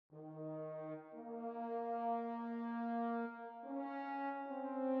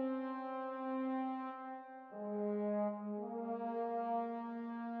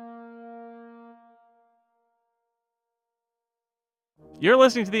You're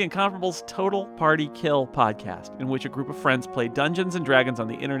listening to the Incomparables Total Party Kill podcast, in which a group of friends play Dungeons and Dragons on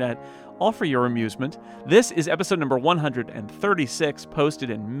the internet, all for your amusement. This is episode number 136,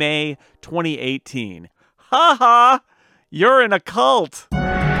 posted in May 2018. Ha ha! You're in a cult!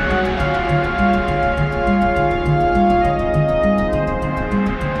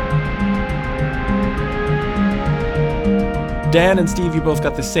 Dan and Steve, you both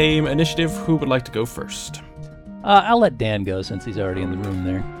got the same initiative. Who would like to go first? I'll let Dan go since he's already in the room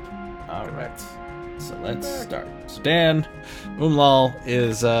there. All right. So let's start. So Dan, Umlal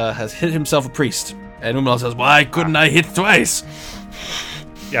has hit himself a priest. And Umlal says, why couldn't I hit twice?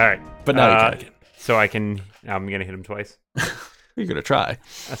 Yeah, all right. But now you can again. So I'm going to hit him twice. You're going to try.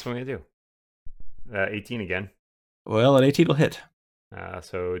 That's what I'm going to do. 18 again. Well, an 18 will hit.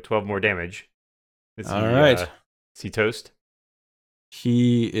 So 12 more damage. All right. Is he toast?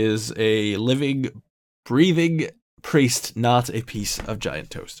 He is a living, breathing priest, not a piece of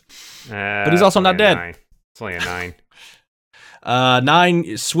giant toast. But he's also not dead. 9. It's only a 9.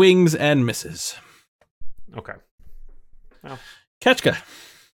 9 swings and misses. Okay. Well. Ketchka.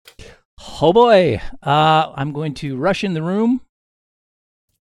 Oh boy. I'm going to rush in the room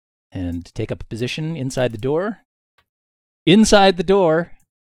and take up a position inside the door. Inside the door.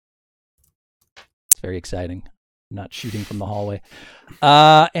 It's very exciting. I'm not shooting from the hallway.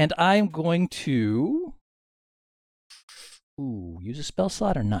 And I'm going to use a spell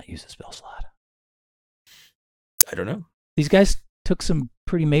slot or not use a spell slot? I don't know. These guys took some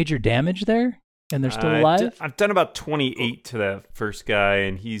pretty major damage there, and they're still alive? I've done about 28 to the first guy,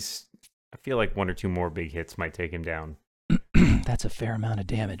 and I feel like 1 or 2 more big hits might take him down. That's a fair amount of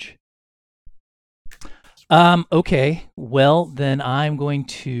damage. Okay, well, then I'm going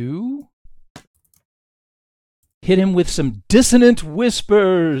to hit him with some dissonant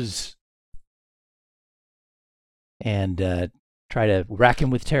whispers and try to rack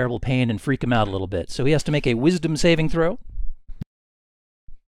him with terrible pain and freak him out a little bit. So he has to make a wisdom saving throw.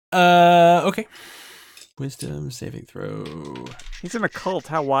 Okay. Wisdom saving throw. He's in a cult.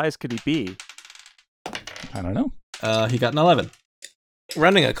 How wise could he be? I don't know. He got an 11.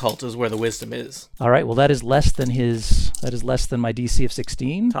 Running a cult is where the wisdom is. All right, well, that is less than my DC of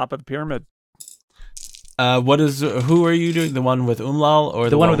 16. Top of the pyramid. Who are you doing? The one with Umlal or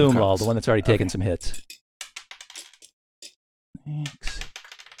the one with Umlal, the one that's already taken some hits. Thanks.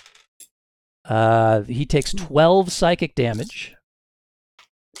 He takes 12 psychic damage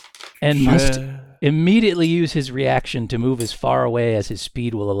and must immediately use his reaction to move as far away as his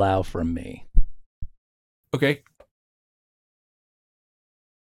speed will allow from me. Okay.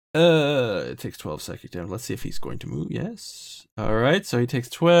 It takes 12 psychic damage. Let's see if he's going to move. Yes. All right. So he takes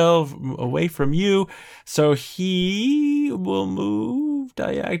 12 away from you. So he will move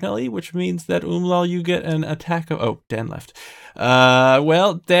diagonally, which means that Umlal, you get an attack of... Oh, Dan left.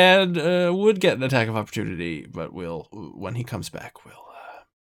 Well, Dan would get an attack of opportunity, but when he comes back, we'll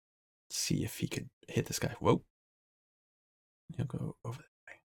see if he could hit this guy. Whoa. He'll go over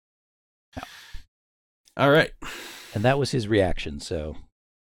that way. All right. And that was his reaction, so...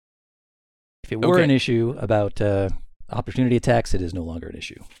 If it were an issue about opportunity attacks, it is no longer an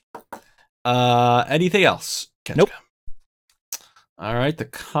issue. Anything else? Ketchka? Nope. All right, the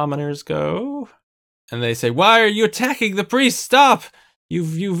commoners go, and they say, "Why are you attacking the priest? Stop!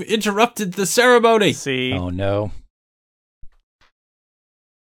 You've interrupted the ceremony." See? Oh no.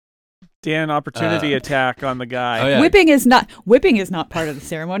 Dan, opportunity attack on the guy. Oh, yeah. Whipping is not part of the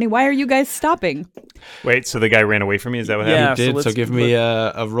ceremony. Why are you guys stopping? Wait, so the guy ran away from me? Is that what Yeah. happened? He did, so give me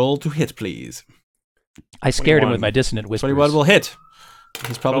a roll to hit, please. I scared 21. him with my dissonant whispers. 21 will hit.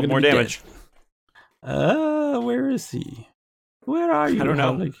 He's probably 12 more gonna be damage. Dead. Where is he? Where are you? I don't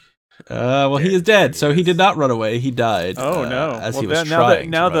know. Well, he is dead, so he did not run away. He died. Oh, no. As Well, he was now trying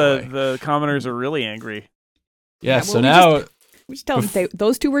now to run away. the commoners are really angry. Yeah, Yeah, so well, now... We just tell them,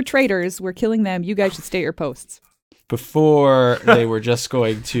 those two were traitors. We're killing them. You guys should stay at your posts. Before, they were just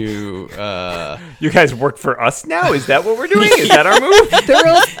going to... You guys work for us now? Is that what we're doing? Is that our move?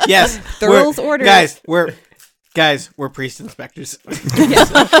 Thurl's, Yes. Thurl's orders. Guys, we're priest inspectors.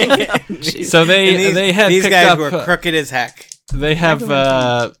 So they had these picked guys up... were crooked as heck. They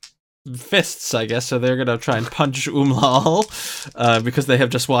have fists, I guess, so they're going to try and punch Umlal because they have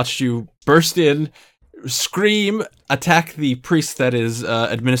just watched you burst in, scream, attack the priest that is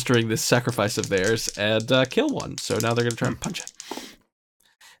administering this sacrifice of theirs, and kill one. So now they're going to try and punch it.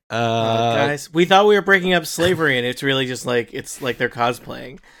 Guys, we thought we were breaking up slavery, and it's really just like they're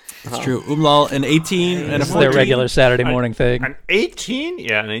cosplaying. It's true. Umlal, an 18 and a This is 14. their regular Saturday morning thing. An 18?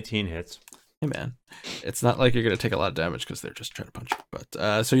 Yeah, an 18 hits. Hey, man. It's not like you're going to take a lot of damage because they're just trying to punch you.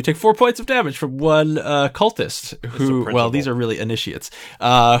 But so you take 4 points of damage from one cultist who, well, these are really initiates,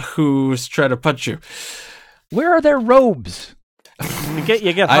 who's trying to punch you. Where are their robes? You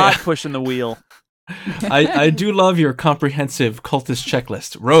get hot pushing the wheel. I do love your comprehensive cultist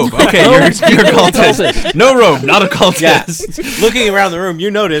checklist. Robe. Okay, you're a cultist. No robe, not a cultist. Yes. Looking around the room, you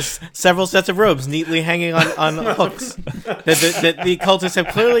notice several sets of robes neatly hanging on hooks that the cultists have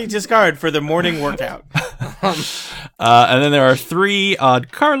clearly discarded for their morning workout. And then there are 3 on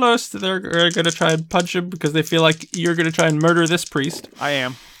Carlos that are going to try and punch him because they feel like you're going to try and murder this priest. I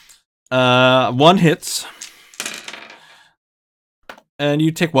am. 1 hits. And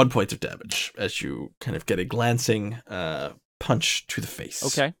you take 1 point of damage as you kind of get a glancing punch to the face.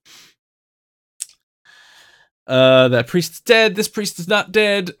 Okay. That priest is dead. This priest is not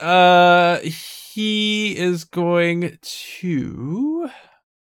dead. He is going to...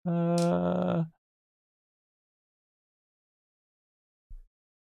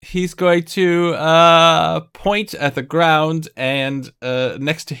 he's going to point at the ground, and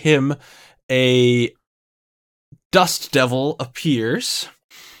next to him, a dust devil appears,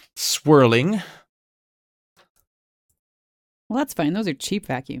 swirling. Well, that's fine. Those are cheap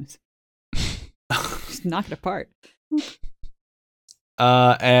vacuums. Just knock it apart.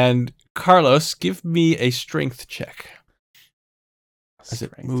 And Carlos, give me a strength check as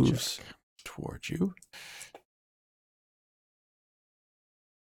it moves towards you.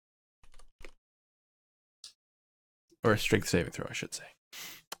 Or a strength saving throw, I should say.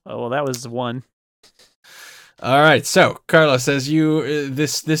 Oh, well, that was 1. All right, so Carlos, as you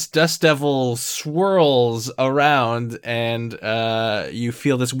this dust devil swirls around, and you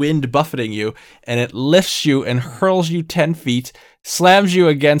feel this wind buffeting you, and it lifts you and hurls you 10 feet, slams you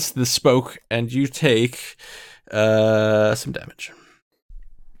against the spoke, and you take some damage.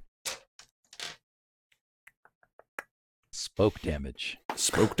 Spoke damage.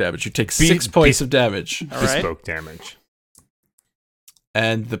 Spoke damage. You take 6 points of damage. All right. Bespoke damage.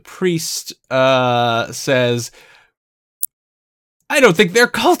 And the priest says, I don't think they're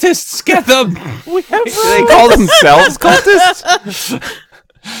cultists. Get them. Do they call themselves cultists?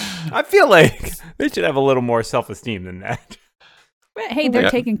 I feel like they should have a little more self-esteem than that. But hey, they're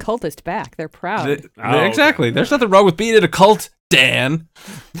taking cultist back. They're proud. Exactly. Okay. There's nothing wrong with being in a cult, Dan.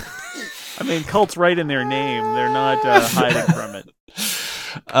 I mean, cult's right in their name. They're not hiding from it.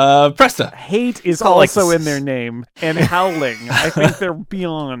 Presta. Hate is also in their name, and howling. I think they're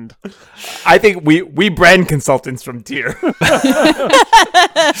beyond. I think we brand consultants from Tyr.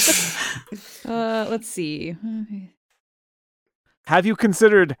 Let's see. Have you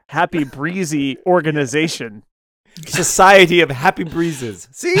considered Happy Breezy Organization? Society of Happy Breezes.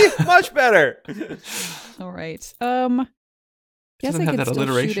 See? Much better. All right. Guess I have could that still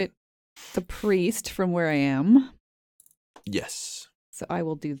alliteration. shoot at the priest from where I am. Yes. So I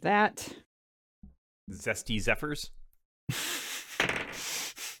will do that. Zesty Zephyrs.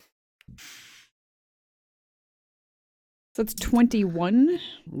 So it's 21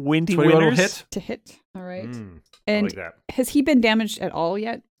 Windy 21 will winners. hit. to hit. All right. I And like that. has he been damaged at all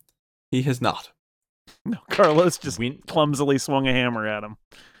yet? He has not. No, Carlos just clumsily swung a hammer at him,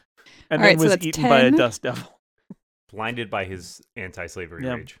 and All then right, so was that's eaten by a 10. dust devil. Blinded by his anti-slavery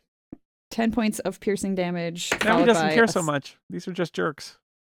Yeah. rage. 10 points of piercing damage. Now he followed doesn't by care a so much. These are just jerks.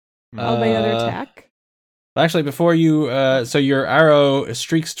 Followed by another Uh, attack. Actually, before you, so your arrow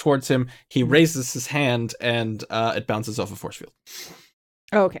streaks towards him. He raises his hand, and it bounces off a force field.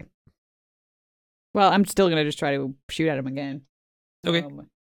 Oh, okay. Well, I'm still gonna just try to shoot at him again. Okay.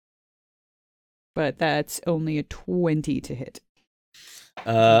 But that's only a 20 to hit.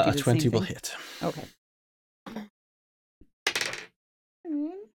 A the 20 same will thing? hit. Okay.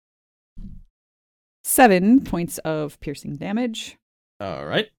 7 points of piercing damage. All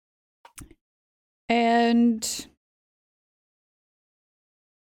right. And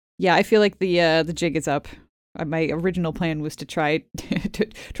yeah, I feel like the jig is up. My original plan was to try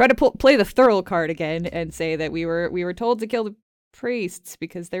to play the thorough card again and say that we were told to kill the priests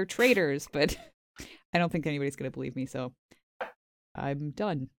because they're traitors, but I don't think anybody's going to believe me, so I'm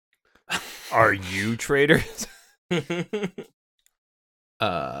done. Are you traitors?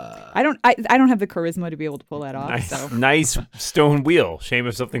 I don't have the charisma to be able to pull that off. Nice, So nice stone wheel. Shame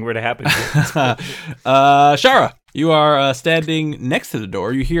if something were to happen. Shara, you are standing next to the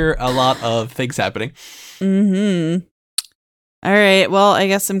door. You hear a lot of things happening. Mm-hmm. All right. Well, I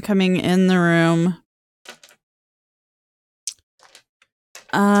guess I'm coming in the room.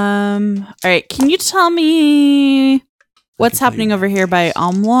 All right. Can you tell me what's happening over here by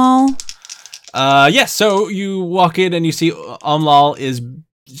Omwal? Yes, so you walk in and you see Omlal is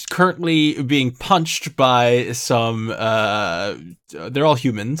currently being punched by some. They're all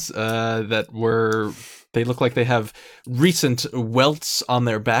humans They look like they have recent welts on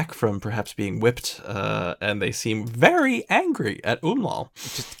their back from perhaps being whipped, and they seem very angry at Umlal.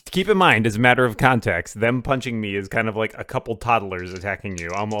 Just keep in mind, as a matter of context, them punching me is kind of like a couple toddlers attacking you.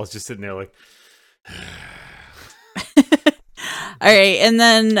 I'm almost just sitting there like... All right, and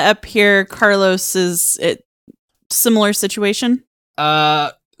then up here, Carlos is similar situation.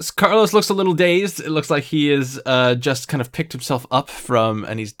 Carlos looks a little dazed. It looks like he is just kind of picked himself up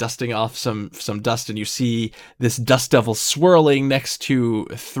and he's dusting off some dust, and you see this dust devil swirling next to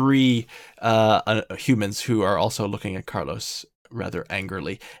 3 humans who are also looking at Carlos rather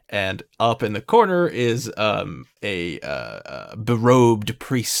angrily. And up in the corner is a berobed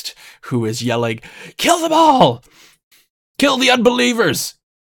priest who is yelling, "Kill them all! Kill the unbelievers!"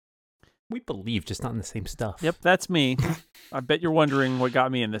 We believe, just not in the same stuff. Yep, that's me. I bet you're wondering what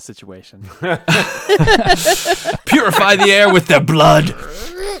got me in this situation. Purify the air with their blood.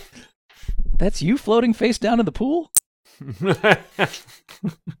 That's you floating face down in the pool? This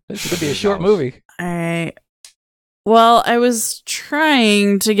could be a short movie. All right. Well, I was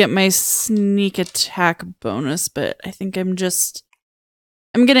trying to get my sneak attack bonus, but I think I'm going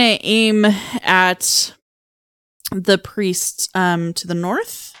to aim at the priest to the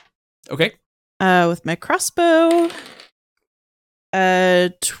north. Okay. With my crossbow.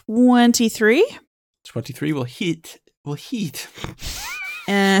 23. 23 will hit.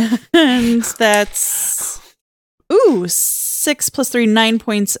 And that's 6 plus 3, 9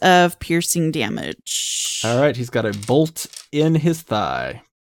 points of piercing damage. All right, he's got a bolt in his thigh.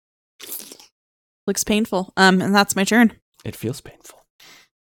 Looks painful. And that's my turn. It feels painful.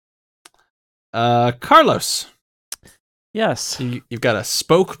 Carlos. Yes. You've got a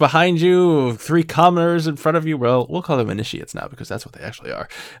spoke behind you, 3 commoners in front of you. Well, we'll call them initiates now because that's what they actually are.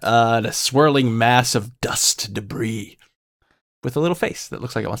 And a swirling mass of dust debris with a little face that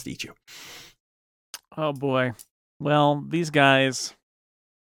looks like it wants to eat you. Oh, boy. Well, these guys...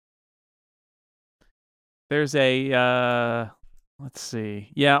 There's a... let's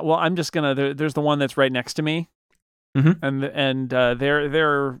see. Yeah, well, I'm just going to... There's the one that's right next to me. Mm-hmm. And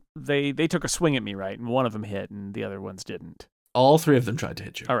they took a swing at me, right? And one of them hit, and the other ones didn't. All 3 of them tried to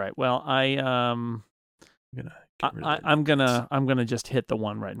hit you. All right. Well, I'm gonna just hit the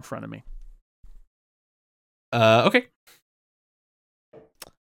one right in front of me. Okay.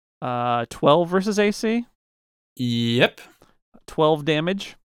 12 versus AC. Yep. 12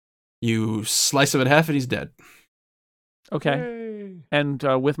 damage. You slice him in half, and he's dead. Okay. Yay. And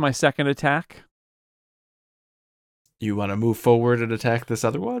with my second attack. You want to move forward and attack this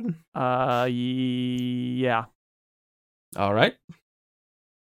other one? Yeah. All right.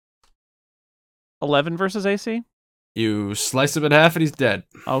 11 versus AC? You slice him in half and he's dead.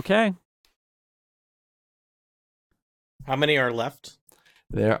 Okay. How many are left?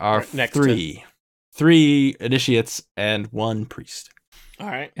 There are Right, next 3. 3 initiates and 1 priest. All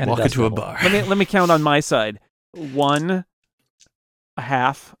right. And Walk into a bar. Let me count on my side. 1, a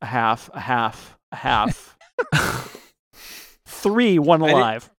half, a half, a half, a half. 3, 1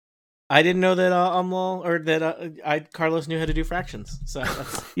 alive. I didn't know that Carlos knew how to do fractions. So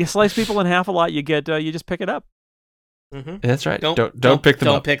that's... You slice people in half a lot, you just pick it up. Mm-hmm. That's right. Don't pick them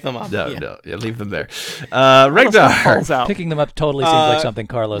up. Don't pick them up. No, yeah. no. Yeah, leave them there. Falls Regdar. out. Picking them up totally seems like something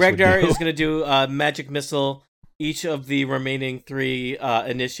Carlos would do. Regdar is going to do magic missile. Each of the remaining 3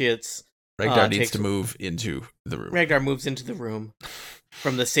 initiates. Regdar needs to move into the room. Regdar moves into the room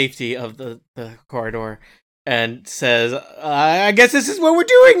from the safety of the corridor and says, I guess this is what we're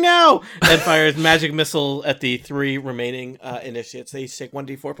doing now! And fires magic missile at the 3 remaining initiates. They each take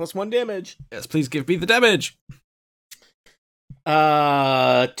 1d4 plus 1 damage. Yes, please give me the damage.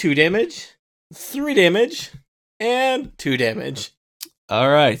 2 damage, 3 damage, and 2 damage.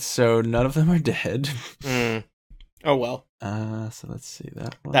 All right, so none of them are dead. Oh well. So let's see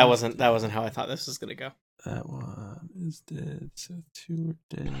that one. That wasn't how I thought this was gonna go. That one is dead. So 2 are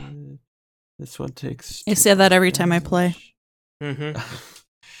dead. This one takes. I say that every time I play. Mm-hmm. 3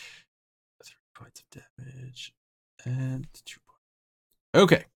 points of damage and 2 points.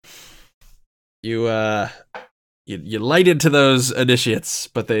 Okay. You light into those initiates,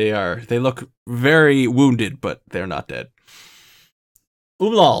 but they look very wounded, but they're not dead.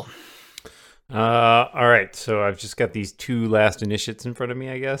 Umlal. All right, so I've just got these 2 last initiates in front of me,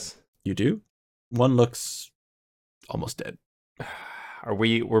 I guess. You do? One looks almost dead.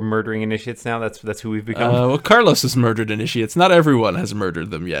 We're murdering initiates now? That's who we've become? Well, Carlos has murdered initiates. Not everyone has murdered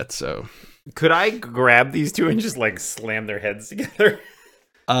them yet, so. Could I grab these 2 and just, slam their heads together?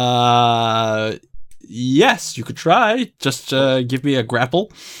 Yes, you could try. Just give me a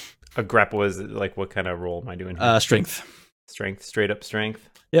grapple. A grapple is like what kind of roll am I doing here? Strength. Strength, straight up strength.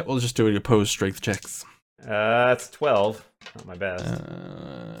 Yep, we'll just do opposed strength checks. That's 12. Not my best.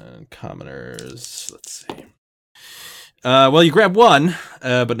 Commoners. Let's see. Well, you grab one,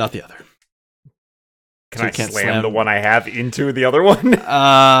 but not the other. Can So I you can't slam the one I have into the other one?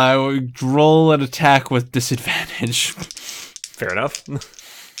 Roll an attack with disadvantage. Fair enough.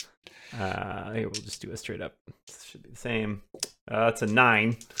 Here, we'll just do a straight up. This should be the same. It's a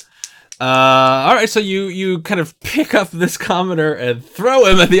 9. All right, so you kind of pick up this commoner and throw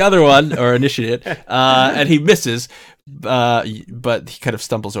him at the other one, or initiate it, and he misses, but he kind of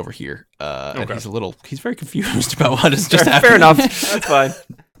stumbles over here, and he's very confused about what has just happened. Fair enough. That's fine.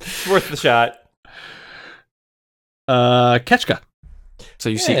 It's worth the shot. Ketchka. So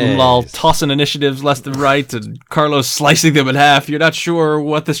you see Umlal tossing initiatives left and right, and Carlos slicing them in half. You're not sure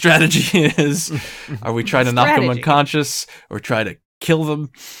what the strategy is. Are we trying to knock them unconscious, or try to kill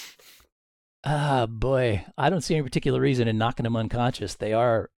them? Boy, I don't see any particular reason in knocking them unconscious. They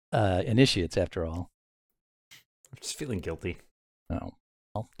are initiates, after all. I'm just feeling guilty. Oh,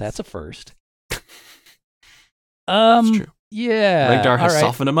 well, that's a first. That's true. Yeah. Regdar has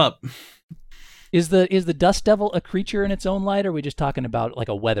softened him up. Is the dust devil a creature in its own right, or are we just talking about like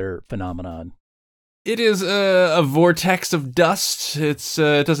a weather phenomenon? It is a vortex of dust. It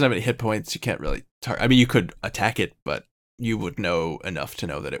doesn't have any hit points. You can't really I mean, you could attack it, but you would know enough to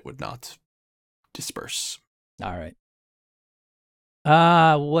know that it would not disperse. All right.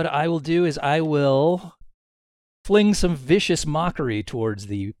 What I will do is I will fling some vicious mockery towards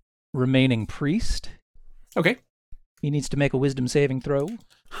the remaining priest. Okay. He needs to make a wisdom saving throw.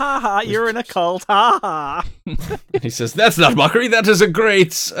 Ha ha, you're in a cult. Ha ha. He says, "That's not mockery. That is a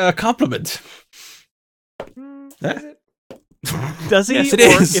great compliment." Does he? Yes, it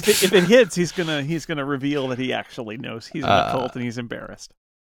or is. If it hits, he's gonna reveal that he actually knows he's in a cult and he's embarrassed.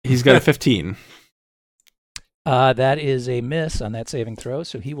 He's got a 15. That is a miss on that saving throw,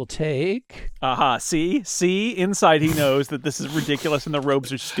 so he will take... Aha, see? Inside he knows that this is ridiculous and the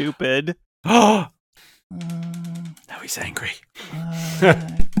robes are stupid. Now he's angry.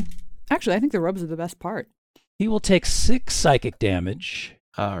 Actually, I think the robes are the best part. He will take 6 psychic damage.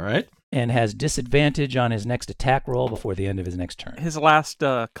 All right. And has disadvantage on his next attack roll before the end of his next turn. His last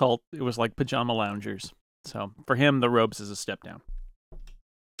cult, it was like pajama loungers. So for him, the robes is a step down.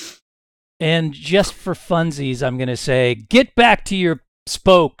 And just for funsies, I'm going to say, get back to your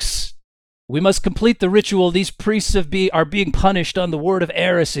spokes. We must complete the ritual. These priests are being punished on the word of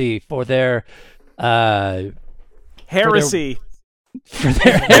heresy for their... heresy. For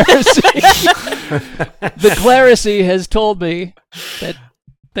their heresy. The clerisy has told me that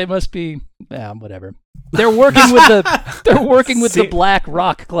they must be... whatever. They're working with the Black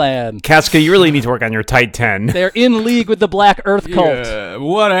Rock clan. Casca, you really need to work on your tight 10. They're in league with the Black Earth cult.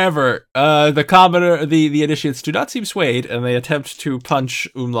 Whatever. The commoner, the initiates do not seem swayed, and they attempt to punch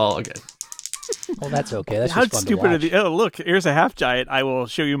Umlal again. Well, that's okay. That's How just fun stupid to are watch. the... Oh, look, here's a half giant. I will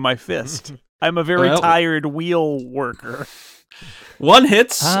show you my fist. I'm a very tired wheel worker. One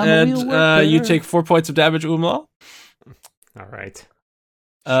hits, I'm a wheel worker. you take 4 points of damage, Umlal. All right.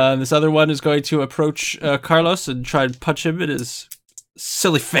 This other one is going to approach Carlos and try and punch him in his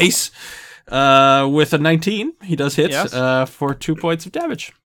silly face with a 19. He does hit for 2 points of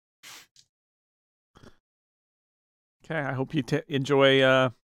damage. Okay, I hope you enjoy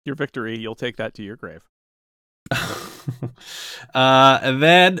your victory. You'll take that to your grave. And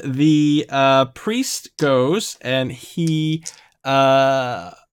then the priest goes and he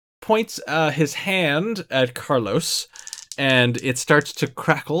points his hand at Carlos. And it starts to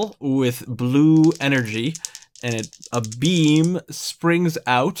crackle with blue energy, and a beam springs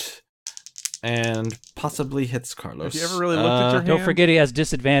out and possibly hits Carlos. Have you ever really looked at your hand? Don't forget he has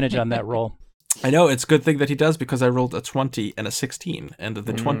disadvantage on that roll. I know, it's a good thing that he does because I rolled a 20 and a 16, and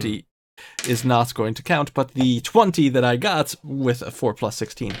the 20 is not going to count, but the 20 that I got with a 4 plus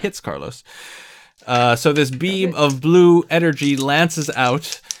 16 hits Carlos. So this beam of blue energy lances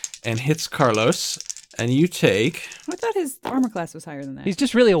out and hits Carlos. And you take... I thought his armor class was higher than that. He's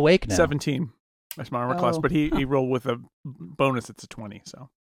just really awake now. 17. That's my armor class, but he rolled with a bonus. It's a 20, so...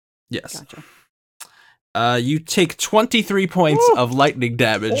 Yes. Gotcha. You take 23 points of lightning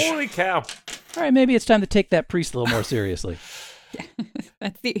damage. Holy cow. All right, maybe it's time to take that priest a little more seriously.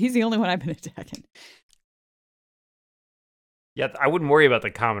 Yeah. He's the only one I've been attacking. Yeah, I wouldn't worry about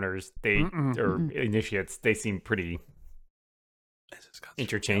the commoners. Or initiates. They seem pretty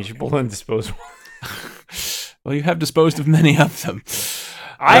interchangeable and disposable. Well, you have disposed of many of them.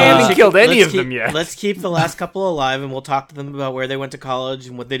 I haven't killed any Let's of them yet. Let's keep the last couple alive, and we'll talk to them about where they went to college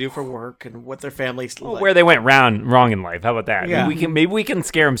and what they do for work and what their families like. Where they went wrong in life. How about that? Yeah. Maybe we can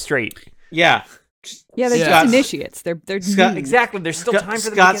scare them straight. Yeah. Yeah, they're Scott- just initiates. They're Scott- new. Exactly. There's still time for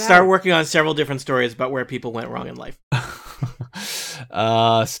them Scott, to get start out. working on several different stories about where people went wrong in life.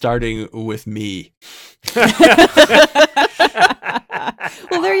 Starting with me.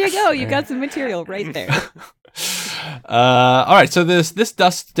 Well, there you go. You got some material right there. All right, so this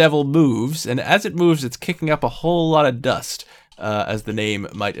dust devil moves, and as it moves, it's kicking up a whole lot of dust, as the name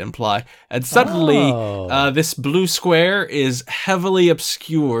might imply. And suddenly, this blue square is heavily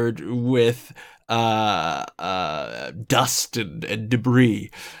obscured with dust and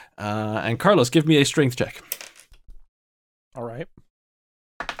debris. And Carlos, give me a strength check. All right.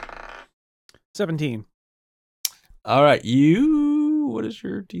 17. All right, what is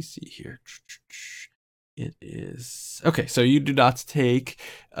your DC here? It is okay. So you do not take.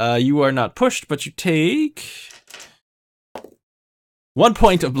 You are not pushed, but you take 1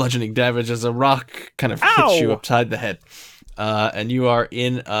 point of bludgeoning damage as a rock kind of hits you upside the head. And you are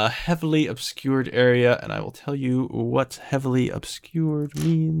in a heavily obscured area, and I will tell you what heavily obscured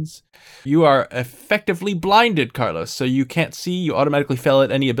means. You are effectively blinded, Carlos, so you can't see. You automatically fail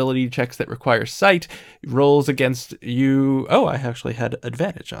at any ability checks that require sight. Rolls against you. Oh, I actually had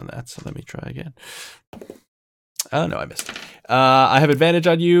advantage on that, so let me try again. Oh, no, I missed. I have advantage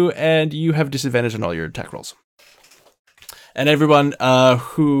on you, and you have disadvantage on all your attack rolls. And everyone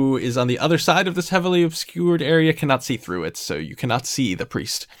who is on the other side of this heavily obscured area cannot see through it, so you cannot see the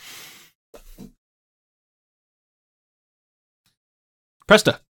priest.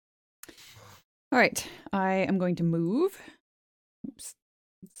 Presta. All right. I am going to move. Oops.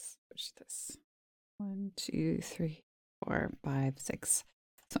 Let's push this. 1, 2, 3, 4, 5, 6.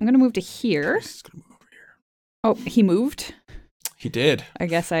 So I'm going to move to here. He's gonna move over here. Oh, he moved. He did. I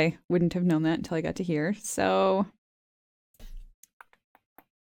guess I wouldn't have known that until I got to here. So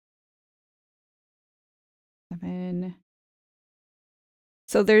 7.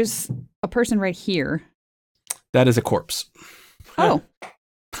 So there's a person right here. That is a corpse. Oh.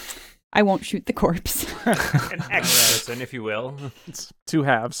 I won't shoot the corpse. An ex-person, if you will. It's 2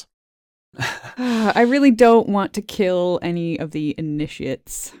 halves. I really don't want to kill any of the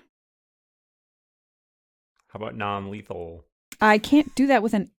initiates. How about non-lethal? I can't do that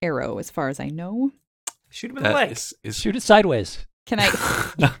with an arrow, as far as I know. Shoot him in the That leg. is Shoot it sideways. Can I?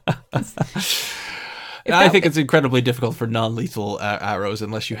 I think it's incredibly difficult for non-lethal arrows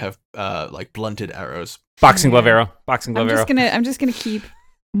unless you have like blunted arrows. Boxing glove arrow. Boxing glove arrow. I'm just gonna keep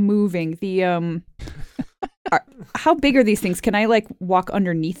moving. The how big are these things? Can I like walk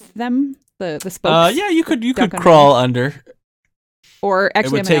underneath them? The spokes? Yeah, you could Duck crawl under. Or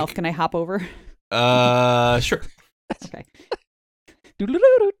actually, would I'm an elf. take- Can I hop over? Sure. Okay. So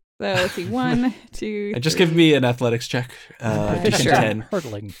let's see. 1, 2. And just give me an athletics check. DC Sure. 10.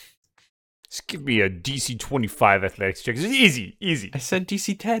 Hurdling. Just give me a DC 25 athletics check. It's easy. I said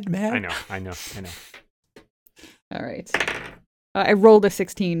DC 10, man. I know. All right. I rolled a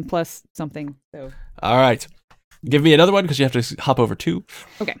 16 plus something. So All right. Give me another one because you have to hop over 2.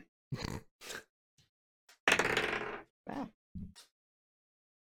 okay. Wow.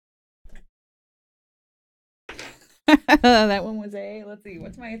 That one was a. Let's see.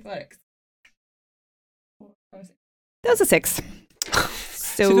 What's my athletics? That was a 6.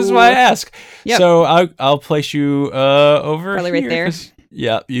 So See, this is why I ask. Yep. So I'll place you over Probably here, right there. 'cause-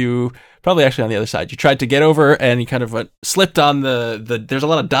 Yeah, you probably actually on the other side. You tried to get over and you kind of slipped on the. There's a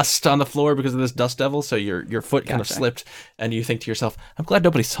lot of dust on the floor because of this dust devil. So your foot kind of Gotcha. slipped, and you think to yourself, "I'm glad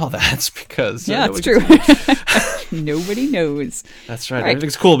nobody saw that because yeah, nobody it's could true. see." Nobody knows. That's right. All right.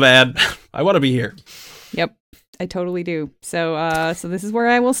 Everything's cool, man. I want to be here. Yep, I totally do. So so this is where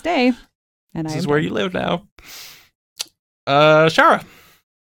I will stay. And This I is am where done. you live now. Shara.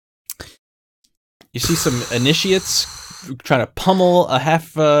 You see some initiates trying to pummel a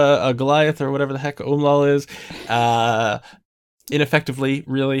half a Goliath or whatever the heck Umlal is, ineffectively,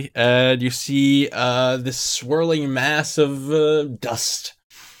 really. And you see this swirling mass of dust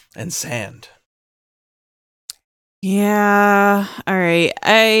and sand. Yeah. All right.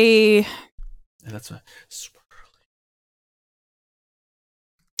 And that's a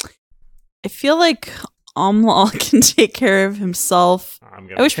I feel like Omlal can take care of himself.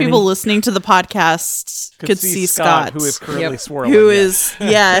 I wish people listening to the podcast could see Scott, who is currently Yep. swirling. who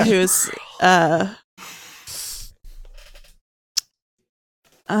yeah. is who is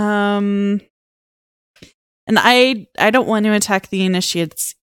and I don't want to attack the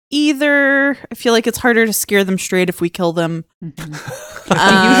initiates either. I feel like it's harder to scare them straight if we kill them. Mm-hmm. Do you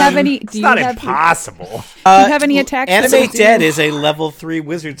have any? It's Do you not have? impossible. Do you have any attacks? that Animate do- Dead is a level 3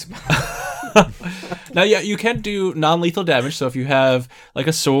 wizard spell. Now, yeah, you can do non-lethal damage. So if you have like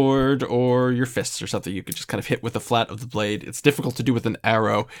a sword or your fists or something, you could just kind of hit with the flat of the blade. It's difficult to do with an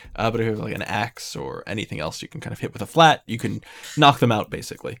arrow, but if you have like an axe or anything else, you can kind of hit with a flat. You can knock them out,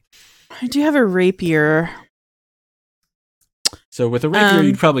 basically. I do have a rapier. So with a rapier, Um,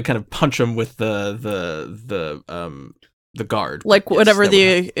 you'd probably kind of punch them with the guard, Like Yes, whatever that would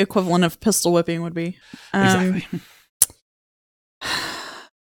happen. the equivalent of pistol whipping would be. Exactly.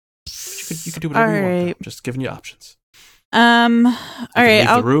 You could do whatever you want. Alright. Though. Just giving you options. All You can right, leave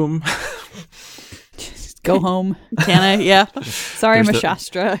I'll the room. Just go home. can I? Yeah. Sorry, There's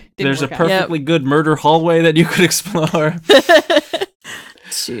Mashastra. Didn't There's a work out. perfectly good murder hallway that you could explore.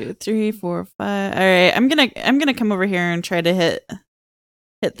 2, 3, 4, 5. All right, I'm gonna come over here and try to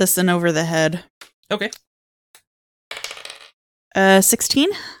hit this in over the head. Okay. 16.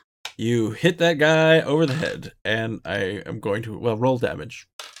 You hit that guy over the head, and I am going to roll damage.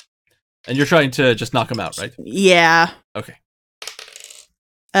 And you're trying to just knock him out, right? Yeah. Okay.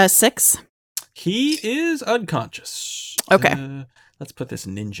 6. He is unconscious. Okay. Let's put this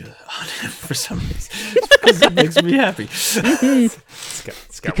ninja on him for some reason. Because it makes me happy.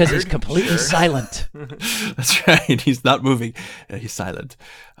 It's got Because he's weird. completely Sure. silent. That's right. He's not moving. He's silent,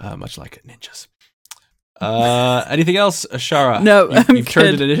 much like ninjas. Anything else, Ashara? No, I'm you've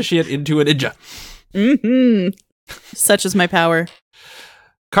turned good. an initiate into a ninja. Such is my power.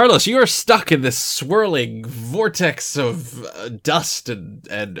 Carlos, you are stuck in this swirling vortex of dust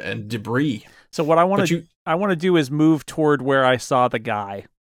and debris. So what I want But to you- I want to do is move toward where I saw the guy,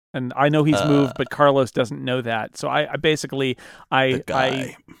 and I know he's moved, but Carlos doesn't know that. So I basically The guy.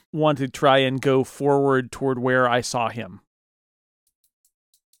 I want to try and go forward toward where I saw him.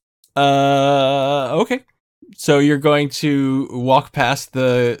 Okay. So you're going to walk past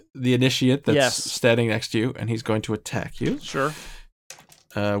the initiate that's Yes. standing next to you, and he's going to attack you Sure.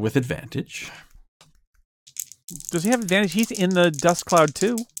 with advantage. Does he have advantage? He's in the dust cloud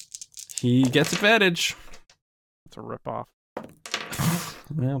too. He gets advantage. It's a ripoff.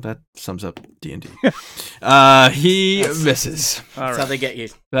 Well, that sums up D&D. He misses. All That's how right. they get you.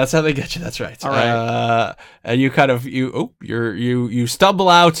 That's how they get you. That's right. All right. And you kind of you stumble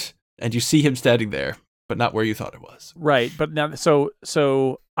out, and you see him standing there, but not where you thought it was. Right, but now so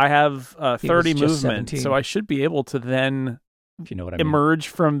I have He 30 was just movement, 17. so I should be able to then If you know what I mean. emerge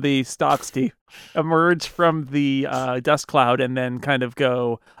from the emerge from the dust cloud, and then kind of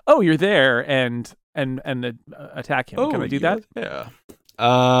go, oh, you're there, and attack him. Can I do that? Yeah.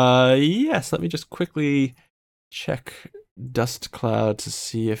 Yes. Let me just quickly check dust cloud to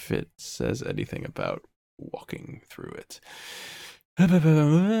see if it says anything about walking through it.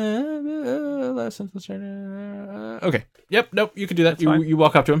 Okay. Yep. Nope. You can do that. That's fine. You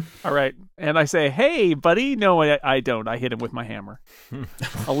walk up to him. All right, and I say, hey, buddy. No, I don't. I hit him with my hammer.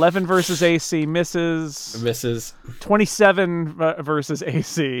 11 versus AC misses. Misses. 27 versus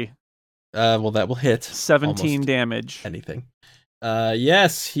AC. Well, that will hit. 17 almost damage. anything.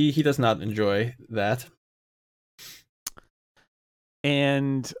 Yes. He does not enjoy that.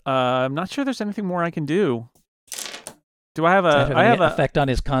 And I'm not sure there's anything more I can do. Do I have Does that have I any have a effect on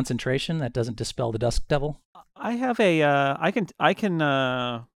his concentration that doesn't dispel the Dusk Devil? I have a I can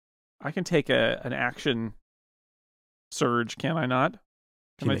take an action surge, can I not?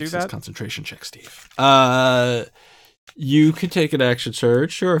 Can He I do makes his that? concentration check, Steve. You could take an action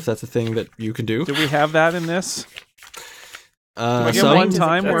surge, sure, if that's a thing that you can do. Do we have that in this? Do I get Some- one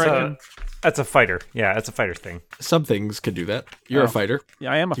time where I can? That's a fighter. Yeah, that's a fighter thing. Some things could do that. You're Oh. a fighter.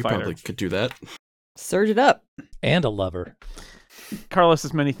 Yeah, I am a You fighter. probably could do that. Surge it up. And a lover. Carlos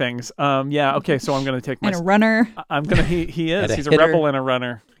is many things. Yeah. Okay. So I'm gonna take my. And a runner. I'm gonna. He is. And a He's a hitter. rebel and a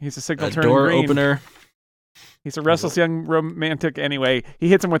runner. He's a signal A turning door green. opener. He's a restless young romantic. Anyway, he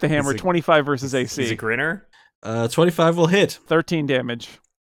hits him with the hammer. He's a- 25 versus He's a AC. grinner. 25 will hit. 13 damage.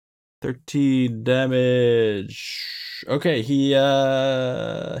 13 damage. Okay, he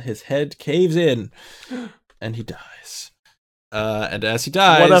his head caves in and he dies. And as he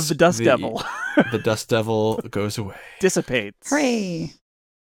dies, What of the dust devil? The dust devil goes away. Dissipates. Hooray.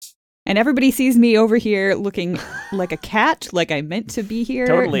 And everybody sees me over here looking like a cat, like I meant to be here.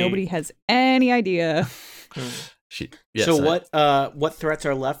 Totally. Nobody has any idea. Yes, So what threats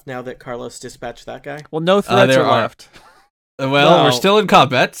are left now that Carlos dispatched that guy? Well, no threats there are are. left. Well, Well- we're still in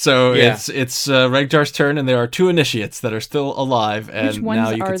combat, so Yeah. it's Regdar's turn, and there are 2 initiates that are still alive, and Which now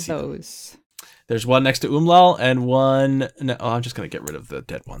ones you are can see them. those? There's one next to Umlal, and one. No, I'm just gonna get rid of the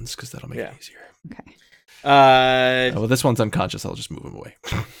dead ones because that'll make Yeah. it easier. Okay. Well, this one's unconscious. I'll just move him away.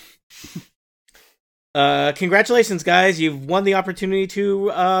 Congratulations, guys! You've won the opportunity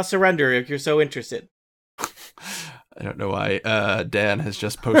to surrender if you're so interested. I don't know why Dan has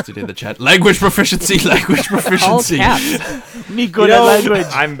just posted in the chat. Language proficiency, language proficiency. All caps. Me good at language.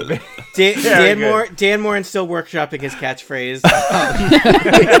 I'm Dan Morin still workshopping his catchphrase.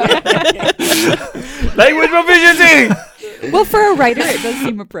 language proficiency. Well, for a writer, it does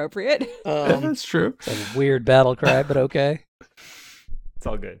seem appropriate. That's true. It's a weird battle cry, but okay. It's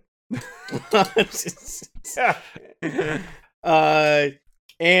all good.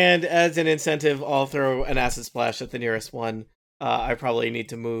 And as an incentive, I'll throw an acid splash at the nearest one. I probably need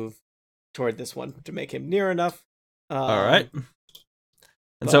to move toward this one to make him near enough. All right.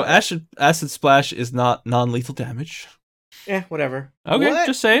 And so acid splash is not non-lethal damage. Whatever. Okay, What?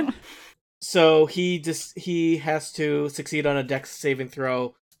 just saying. So he has to succeed on a dex saving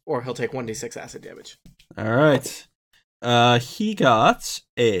throw, or he'll take 1d6 acid damage. All right. He got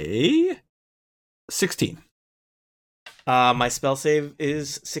a 16. My spell save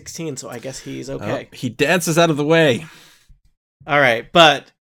is 16, so I guess he's okay. He dances out of the way. All right,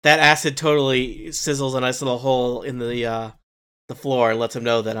 but that acid totally sizzles a nice little hole in the floor and lets him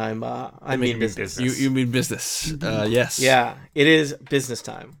know that I mean business. You mean business? Yes. Yeah, it is business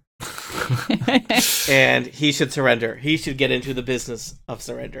time. And he should surrender. He should get into the business of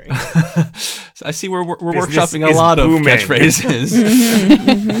surrendering. So I see we're Business workshopping a is lot booming. of catchphrases.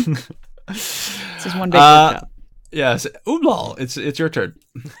 This is one big workshop. Yes, Umlal, it's your turn.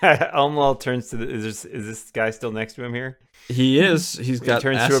 Umlal turns to is this guy still next to him here? He is. He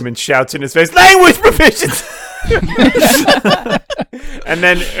turns to him and shouts in his face, "Language proficiency!"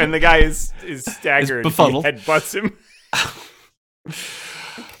 and the guy is staggered. befuddled. He headbutts him.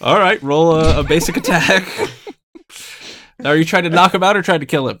 All right, roll a basic attack. Now, are you trying to knock him out or trying to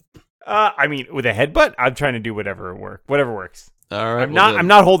kill him? I mean, with a headbutt, I'm trying to do whatever works. All right, I'm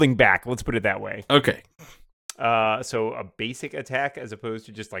not holding back. Let's put it that way. Okay. So a basic attack as opposed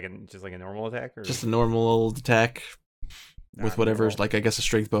to just like a normal attack, or Just a normal old attack with whatever's normal. like, I guess, a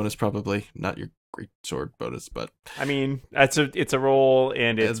strength bonus, probably not your great sword bonus, but I mean, it's a roll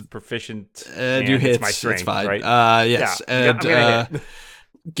and it's proficient. and you hit. It's my strength, it's fine. right? Yes, Yeah, I'm gonna hit.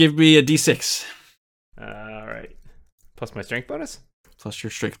 give me a d6 All right, plus my strength bonus. plus your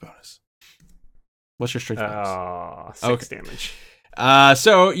strength bonus. What's your strength bonus? 6 damage.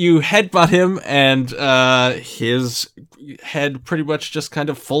 So you headbutt him, and his head pretty much just kind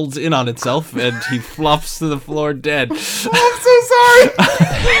of folds in on itself, and he flops to the floor dead. I'm so sorry.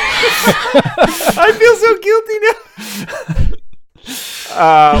 I feel so guilty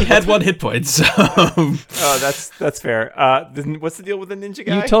now. He had 1 hit point, so that's fair. Then what's the deal with the ninja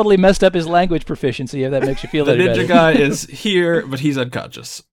guy? You totally messed up his language proficiency, if that makes you feel the any ninja better. guy is here, but he's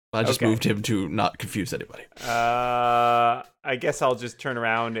unconscious. I just Okay. moved him to not confuse anybody. I guess I'll just turn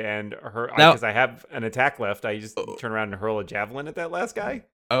around and Now- because I have an attack left. I just turn around and hurl a javelin at that last guy.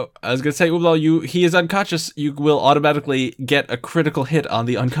 Oh, I was gonna say, Umlal, he is unconscious. You will automatically get a critical hit on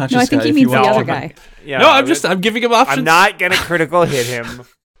the unconscious No, I think guy he if means you the want other to. guy. Yeah, No, I'm giving him options. I'm not gonna critical hit him.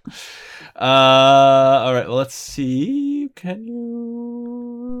 All right. Well, let's see. Can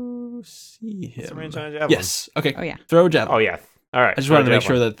you see him? What's the range on a javelin? Yes. Okay. Oh, yeah. Throw a javelin. Oh yeah. All right. I just wanted to make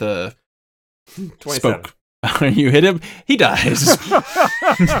sure that the 27. spoke. You hit him. He dies.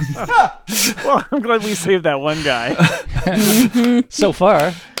 Well, I'm glad we saved that one guy. So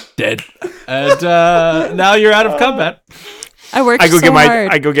far, Dead. And now you're out of combat. I worked I go so get hard.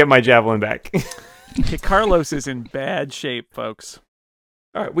 I go get my javelin back. Okay, Carlos is in bad shape, folks.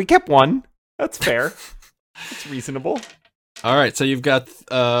 All right, we kept one. That's fair. That's reasonable. All right. So you've got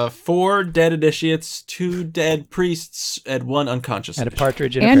 4 dead initiates, 2 dead priests, and 1 unconscious. and a initiate.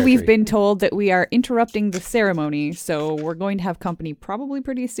 partridge in a And pear we've tree. been told that we are interrupting the ceremony, so we're going to have company probably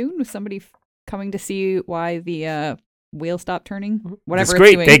pretty soon with somebody coming to see why the wheel stopped turning. Whatever That's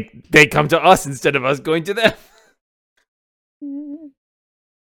great. it's doing. They come to us instead of us going to them.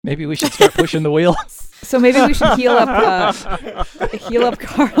 Maybe we should start pushing the wheel. So maybe we should heal up Carlos.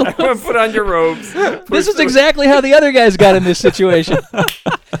 Everyone put on your robes. This is exactly how the other guys got in this situation.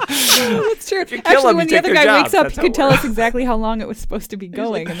 That's true. you kill Actually, him, when you the take other their guy jobs. wakes up, That's he how could it tell us works. exactly how long it was supposed to be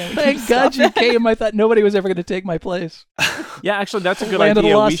going, and then we Thank could God stop you it. came. I thought nobody was ever going to take my place. Yeah, actually, that's a good Land of the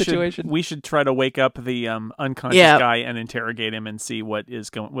idea. lost situation. We should try to wake up the unconscious Yeah. guy and interrogate him and see what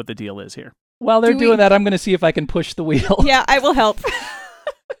the deal is here. While they're Do we- doing that, I'm going to see if I can push the wheel. Yeah, I will help.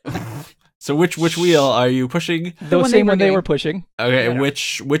 So which wheel are you pushing? The one same they were one they doing. were pushing. Okay, Yeah.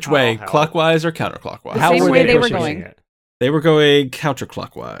 which way? How? Clockwise or counterclockwise? The How same were way they they were pushing going. it? They were going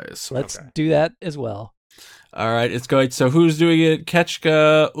counterclockwise. Let's Okay. do that as well. All right, it's going. So who's doing it?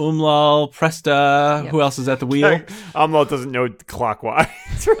 Ketchka, Umlal, Presta. Yep. Who else is at the wheel? Amlo doesn't know clockwise.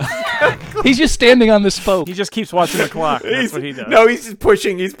 He's just standing on the spoke. He just keeps watching the clock. That's what he does. No, he's just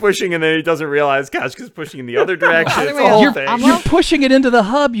pushing. He's pushing, and then he doesn't realize Kashka's pushing in the other direction. It's way a whole up. thing. You're pushing it into the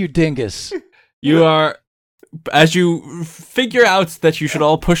hub, you dingus. You are, as you figure out that you should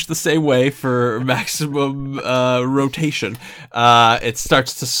all push the same way for maximum rotation, it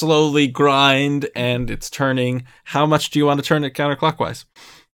starts to slowly grind and it's turning. How much do you want to turn it counterclockwise?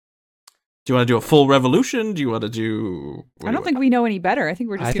 Do you want to do a full revolution? Do you want to do... I don't think we know any better. I think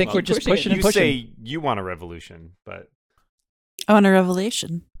we're just. I think gonna we're keep just pushing it. and You pushing. say you want a revolution, but I want a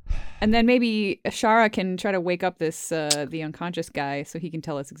revelation. And then maybe Ashara can try to wake up this the unconscious guy so he can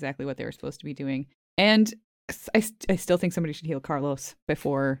tell us exactly what they were supposed to be doing. And I still think somebody should heal Carlos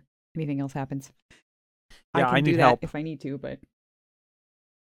before anything else happens. Yeah, I can I do need that help. if I need to, but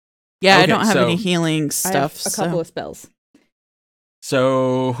Yeah, I Okay, don't have so- any healing I have stuff. a couple so. of spells.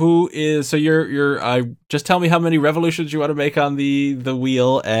 So who is... So you're... just tell me how many revolutions you want to make on the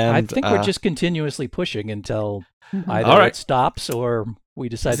wheel, and... I think we're just continuously pushing until either All right. it stops or we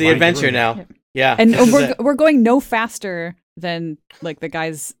decide It's to the leave adventure room. now. Yeah. And this is we're it. we're going no faster than like the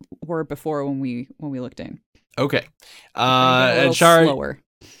guys were before when we looked in. Okay. We're going a And little Shara, slower.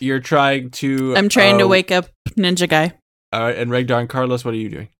 you're trying to... I'm trying to wake up Ninja Guy. All right, and Regdar and Carlos, what are you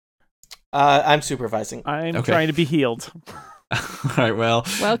doing? I'm supervising. I'm Okay. trying to be healed. All right, well,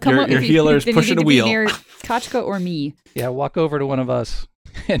 Well, come your, on, your if you- healer's then you pushing need a to be wheel. near Kachka or me. Yeah, walk over to one of us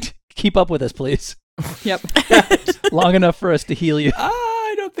and keep up with us, please. Yep. Long enough for us to heal you.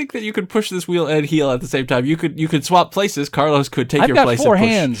 I don't think that you could push this wheel and heal at the same time. You could swap places. Carlos could take I've your got place 4 and push.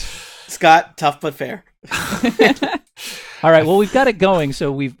 hands. Scott, tough but fair. All right, well, we've got it going,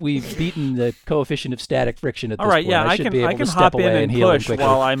 so we've beaten the coefficient of static friction at this All right, point. yeah, I I should can be able I can to hop step in away and heal them push quickly.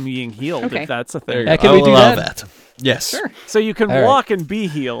 while I'm being healed. Okay. If that's a There you thing. go. Can I we will do allow that? Yes. Sure. So you can All right. walk and be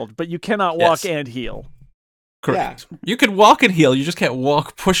healed, but you cannot walk Yes. and heal. Correct. You can walk and heal. You just can't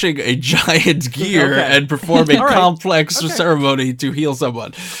walk pushing a giant gear Okay. and perform a All right. complex Okay. ceremony to heal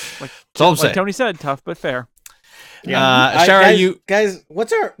someone. Like, That's all I'm like saying. Tony said, tough but fair. Shara, guys,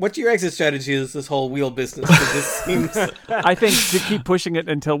 what's your exit strategy? Is this whole wheel business? 'Cause this seems I think to keep pushing it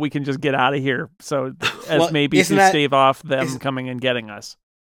until we can just get out of here. So as Well, maybe isn't to that- stave off them is- coming and getting us.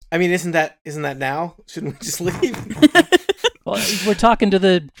 I mean, isn't that now? Shouldn't we just leave? Well, we're talking to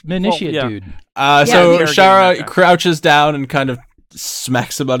the Minitiate yeah. dude. So we are getting that Shara guy. crouches down and kind of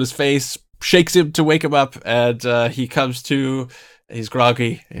smacks him on his face, shakes him to wake him up, and he comes to. He's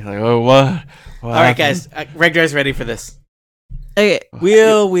groggy. He's like, "Oh, what? All right, guys, Regdar's ready for this. Okay.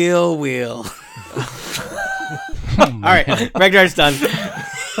 Wheel. Oh, All right, Regdar's done.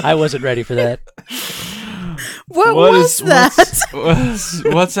 I wasn't ready for that. What was that?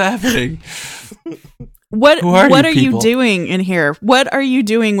 What's happening? What Who are What you are people? you doing in here? What are you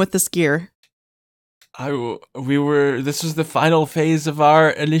doing with this gear? This was the final phase of our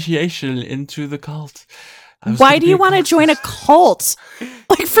initiation into the cult. Why do you want to join a cult?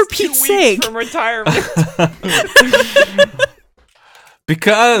 Like, for Pete's sake. From retirement.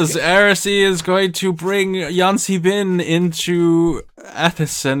 Because Aracy is going to bring Yansi Bin into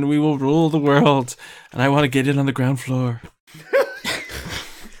Athos and we will rule the world. And I want to get in on the ground floor.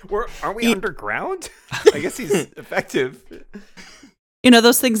 Aren't we underground? I guess he's effective. You know,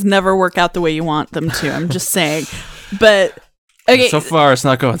 those things never work out the way you want them to. I'm just saying. But, okay. So far, it's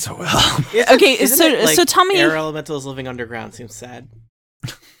not going so well. Okay, Isn't so- it, like, so tell me- air elementals living underground seems sad.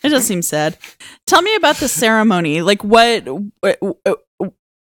 It does seem sad. Tell me about the ceremony. Like, what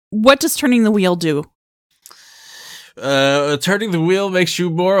does turning the wheel do? Turning the wheel makes you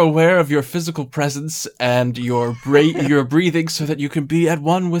more aware of your physical presence and your your breathing so that you can be at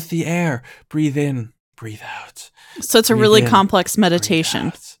one with the air. Breathe in, breathe out. So it's a Breathe really in, complex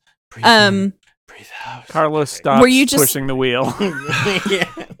meditation. Breathe out, breathe in, breathe out. Carlos stops Were you just- pushing the wheel. Yeah.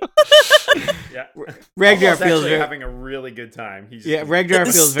 Yeah. Regdar feels actually very having a really good time. He's Regdar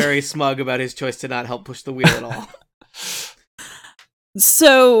feels very smug about his choice to not help push the wheel at all.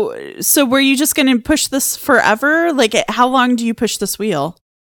 So were you just going to push this forever? Like, how long do you push this wheel?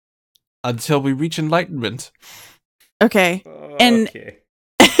 Until we reach enlightenment. Okay. And- Okay.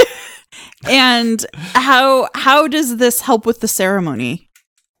 And how does this help with the ceremony?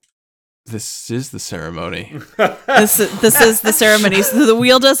 This is the ceremony. This is the ceremony. So the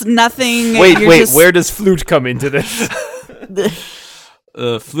wheel does nothing. Wait, You're wait. just- Where does flute come into this?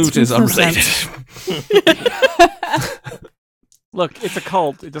 Flute is No unrelated. Look, it's a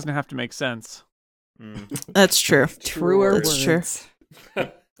cult. It doesn't have to make sense. That's true. Truer That's words. true.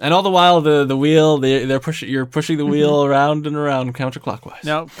 And all the while, the wheel, you're pushing the wheel around and around counterclockwise.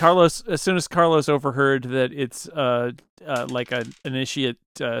 Now, Carlos, as soon as Carlos overheard that it's like an initiate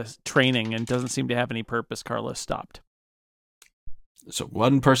training and doesn't seem to have any purpose, Carlos stopped. So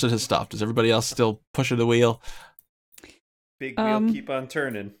one person has stopped. Is everybody else still pushing the wheel? Big wheel keep on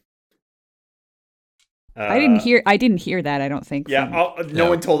turning. I didn't hear that. I don't think. Yeah, from- no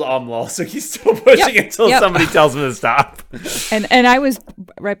one told Amlal, so he's still pushing until somebody tells him to stop. And I was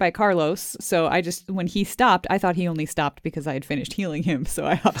right by Carlos, so when he stopped, I thought he only stopped because I had finished healing him. So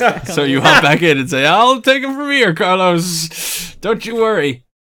I hopped back on. So you hop back in and say, "I'll take him from here, Carlos. Don't you worry."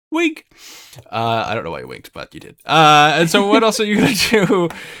 Wink. I don't know why you winked, but you did. And so what else are you gonna do?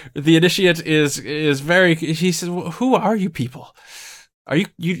 The initiate is very. He says, "Who are you people? Are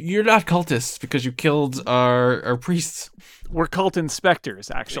you're not cultists because you killed our priests." We're cult inspectors,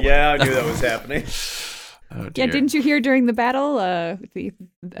 actually. Yeah, I knew that was happening. Oh, dear. Yeah, didn't you hear during the battle?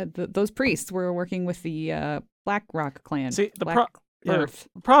 Those priests were working with the Black Rock clan. See, Black Earth.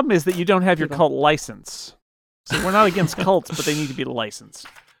 the problem is that you don't have your People. cult license. So we're not against cults, but they need to be licensed.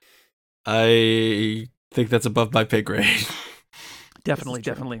 I think that's above my pay grade. Definitely.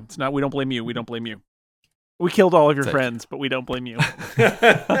 It's not. We don't blame you. We killed all of your Thank friends, but we don't blame you. Are you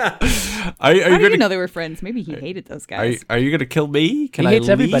How do gonna you know they were friends? Maybe he hated those guys. Are you gonna kill me? Can He hates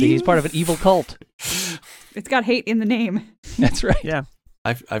I everybody. leave? He's part of an evil cult. It's got hate in the name. That's right. Yeah.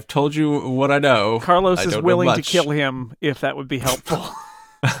 I've told you what I know. Carlos I is don't know willing to much. kill him if that would be helpful.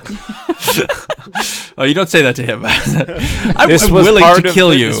 Oh, you don't say that to him. I'm This was willing part to of kill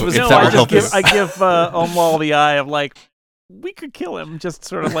the- you this was if No, that I will help just you. give Omwal the eye of like, we could kill him. Just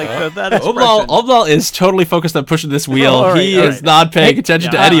sort of like that expression. Oblal is totally focused on pushing this wheel. all right, He all is right. not paying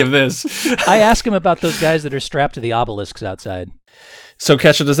attention to Yeah. any of this. I ask him about those guys that are strapped to the obelisks outside. So,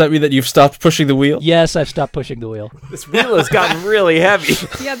 Kesha, does that mean that you've stopped pushing the wheel? Yes, I've stopped pushing the wheel. This wheel has gotten really heavy.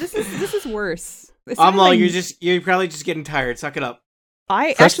 Yeah, this is worse. As soon as Amlal, you're probably just getting tired. Suck it up.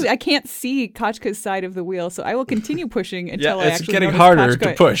 I can't see Kochka's side of the wheel, so I will continue pushing until I it's actually getting notice harder Kochka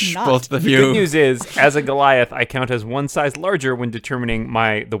to push not. both of The you. good news is, as a Goliath, I count as one size larger when determining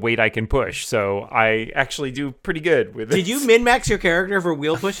the weight I can push. So I actually do pretty good with it. Did you min-max your character for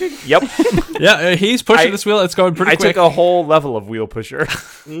wheel pushing? Yep. Yeah, he's pushing this wheel. It's going pretty I quick. took a whole level of wheel pusher.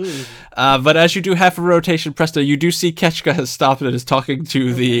 But as you do half a rotation, Presto, you do see Ketchka has stopped and is talking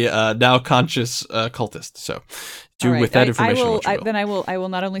to the now conscious cultist. So, All right, with that information, I what you will. will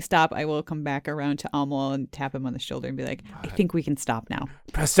not only stop, I will come back around to Amwal and tap him on the shoulder and be like, I think we can stop now.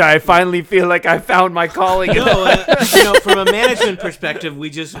 Presta, I finally feel like I found my calling. No, from a management perspective,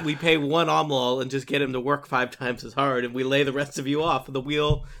 we pay one Amlal and just get him to work 5 times as hard, and we lay the rest of you off. The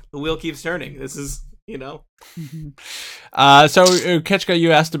wheel keeps turning. This is, So, Ketchka,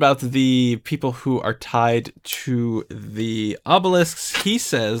 you asked about the people who are tied to the obelisks. He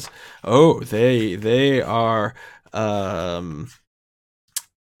says, they are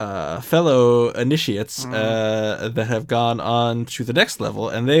fellow initiates that have gone on to the next level,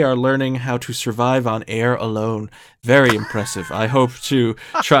 and they are learning how to survive on air alone. Very impressive. I hope to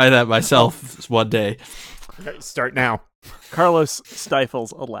try that myself one day. Start now. Carlos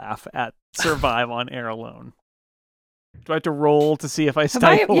stifles a laugh at survive on air alone. Do I have to roll to see if I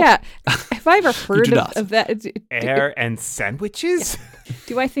stifle? Have I ever heard do not. of that? Air and sandwiches?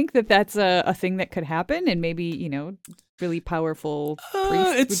 Do I think that that's a thing that could happen, and maybe really powerful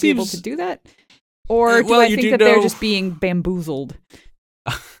priests would be able to do that? Or do I think that they're just being bamboozled?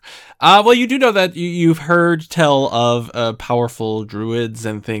 Well, you do know that you've heard tell of powerful druids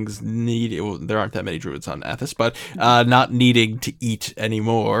and things there aren't that many druids on Athos, but not needing to eat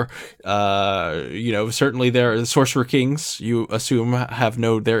anymore. Certainly there are sorcerer kings, you assume,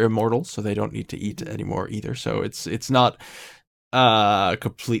 they're immortal, so they don't need to eat anymore either. So it's not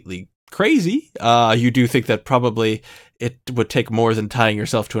completely crazy. You do think that probably it would take more than tying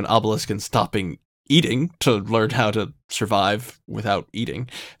yourself to an obelisk and stopping eating to learn how to survive without eating,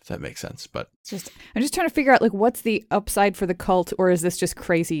 if that makes sense. But I'm just trying to figure out what's the upside for the cult, or is this just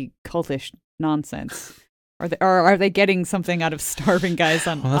crazy cultish nonsense? Or are they getting something out of starving guys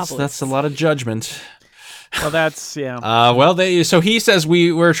on obelisks? That's a lot of judgment. Well, that's yeah. So he says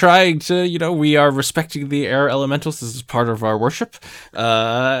we're trying to, we are respecting the air elementals. This is part of our worship,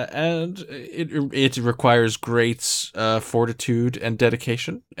 and it requires great fortitude and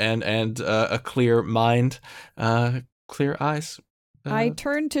dedication, and a clear mind, clear eyes. I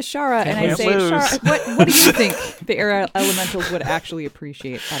turn to Shara and I can't say, lose. Shara, what do you think the air elementals would actually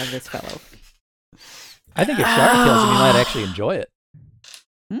appreciate out of this fellow? I think if Shara kills him, he might actually enjoy it.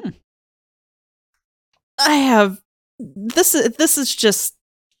 I have this is just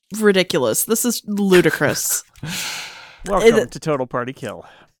ridiculous. This is ludicrous. Welcome to Total Party Kill.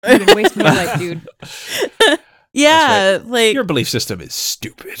 You didn't waste my life, dude. Yeah, like Your belief system is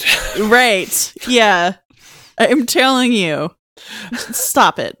stupid. right. Yeah. I'm telling you.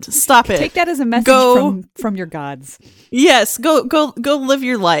 Stop it. Stop it. Take that as a message Go. from your gods. Yes, go live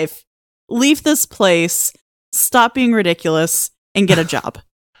your life. Leave this place. Stop being ridiculous and get a job.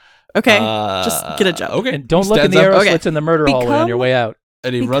 Okay? Just get a job. Okay. And don't look in Stands the up, arrow Okay. slits in the murder hallway on your way out.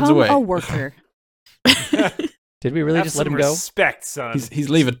 and he Become runs away. a worker. Did we really Have just let some him go? respect, son. He's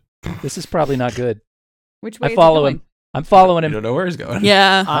leaving. This is probably not good. Which way I is it follow going? him. I'm following You him. don't know where he's going.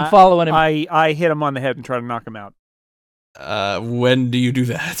 Yeah. I'm following him. I hit him on the head and try to knock him out When do you do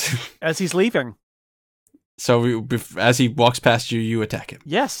that? as he's leaving. So as he walks past you, you attack him.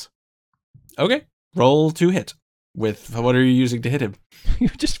 Yes. Okay. Roll to hit. With what are you using to hit him?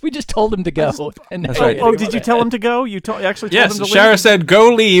 We just told him to go. And That's now right. we're Oh, hitting did on you the tell head. him to go? You actually told Yes. him to Shara leave? said,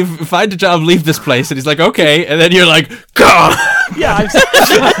 "Go, leave, find a job, leave this place," and he's like, "Okay," and then you're like, "Go!" Yeah,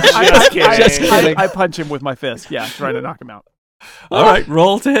 Just kidding. I punch him with my fist. Yeah, trying to knock him out. All right,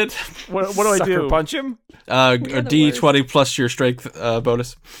 roll to hit. What do I Sucker do? punch him? A the D20 plus your strength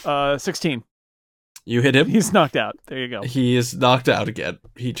bonus. 16. You hit him. He's knocked out. There you go. He is knocked out again.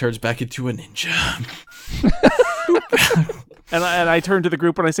 He turns back into a ninja. And I turn to the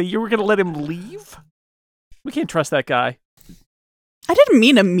group and I say, "You were going to let him leave? We can't trust that guy." I didn't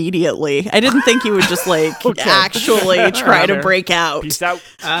mean immediately. I didn't think you would just like Okay. actually try to Fair. break out. Peace out.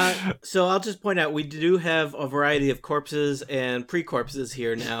 So I'll just point out we do have a variety of corpses and pre-corpses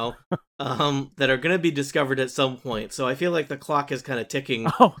here now that are going to be discovered at some point. So I feel like the clock is kind of ticking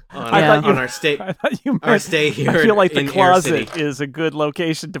Oh, on, I thought you- on our stay I thought you our meant, stay here. I feel like the in Air closet City. is a good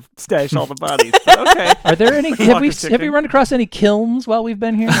location to stash all the bodies. But okay. Are there any? The Have clock we is ticking. run across any kilns while we've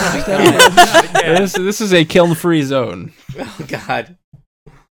been here? This is a kiln-free zone. Oh God!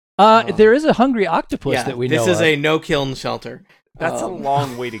 There is a hungry octopus Yeah, that we this know is of. a no kiln shelter. That's a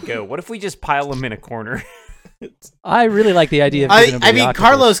long way to go. What if we just pile him in a corner? I really like the idea of giving him to I the mean, octopus.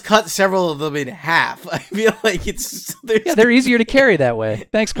 Carlos cut several of them in half. I feel like it's Yeah, they're easier to carry that way.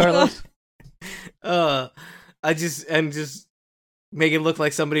 Thanks, Carlos. I'm just make it look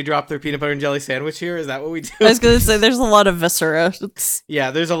like somebody dropped their peanut butter and jelly sandwich here. Is that what we do? I was gonna say there's a lot of viscera. It's, Yeah,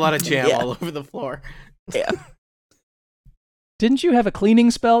 there's a lot of jam Yeah. all over the floor. Didn't you have a cleaning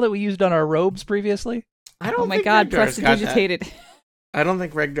spell that we used on our robes previously? I don't Oh my think god, Regdar's got that. prestidigitated. I don't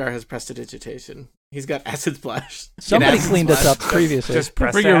think Regdar has prestidigitation. He's got acid splash. Somebody Acid cleaned us splash. up previously. Just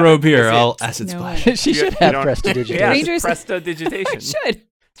press Bring that. your robe here. That's it. I'll acid No. splash. She should You have don't- prestidigitation. Yeah, Dangerous. prestidigitation. I should.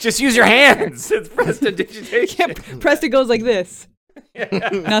 Just use your hands. It's prestidigitation. Presta goes like this.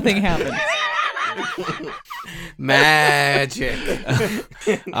 Nothing happens. Magic.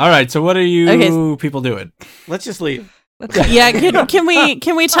 All right. So what are you Okay. people doing? Let's just leave. yeah, can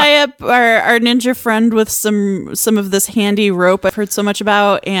we tie up our ninja friend with some of this handy rope I've heard so much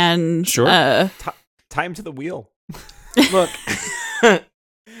about and Sure. Tie him to the wheel. Look. it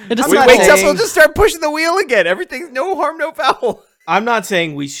just I'm We not wakes up, saying- we'll just start pushing the wheel again. Everything's no harm, no foul. I'm not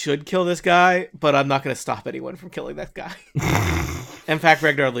saying we should kill this guy, but I'm not going to stop anyone from killing that guy. In fact,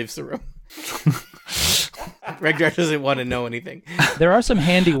 Regdar leaves the room. Regdar doesn't want to know anything. There are some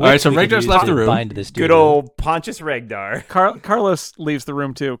handy whips All right, so we could Regdar's use left to the room. bind this dude. Good old Pontius Regdar. Carlos leaves the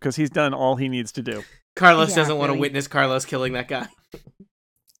room too because he's done all he needs to do. Carlos Yeah, doesn't want to really. witness Carlos killing that guy.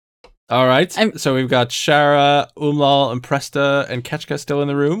 All right. I'm- So we've got Shara, Umlal, and Presta, and Ketchka still in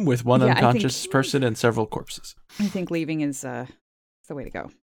the room with one Yeah, I unconscious think- person and several corpses. I think leaving is the way to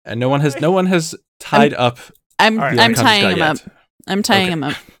go. And no one has tied up. I'm All right. the I'm unconscious tying guy him up. yet. I'm tying Okay. him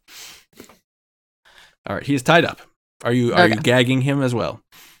up. All right, he's tied up. Are you Okay. gagging him as well?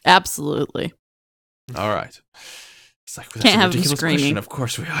 Absolutely. All right. It's like that's Can't a have him ridiculous screaming. question. Of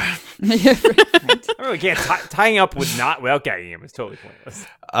course we are. Right. I really can't. Tying up with not without gagging him is totally pointless.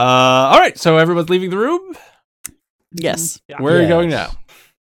 All right. So everyone's leaving the room. Yes. Yeah. Where are you going Yes.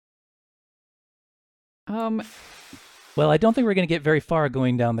 now? Well, I don't think we're going to get very far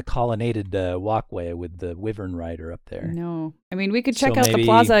going down the colonnaded walkway with the Wyvern Rider up there. No. I mean, we could So check out the maybe-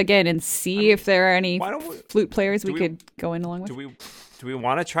 plaza again and see if there are any Why don't we? flute players do we we- could go in along with. Do we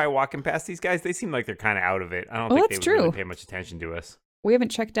want to try walking past these guys? They seem like they're kind of out of it. I don't Well, think that's they would really true. pay much attention to us. We haven't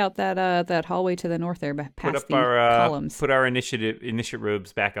checked out that hallway to the north there, Put past up the our columns. put our initiate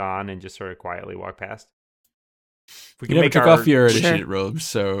robes back on and just sort of quietly walk past. We You never took our- off your Sure. initiate robes,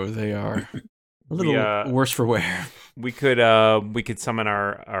 so they are a little worse for wear. We could summon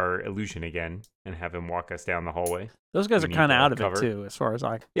our illusion again and have him walk us down the hallway. Those guys We are need kind of to out of cover. it too, as far as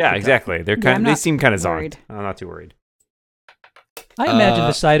I. Yeah, can exactly. They're Yeah, kind. I'm They not seem kind of worried. zonked. I'm not too worried. I imagine Uh,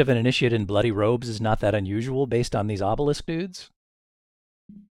 the sight of an initiate in bloody robes is not that unusual based on these obelisk dudes.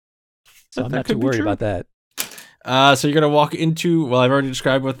 So I'm That not too could be worried true. about that. So you're gonna walk into. Well, I've already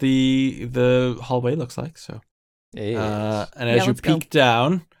described what the hallway looks like. So, Yes. and as you let's go. peek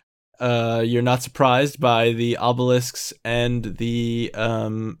down, you're not surprised by the obelisks and the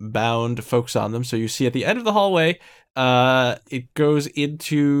bound folks on them. So you see at the end of the hallway, it goes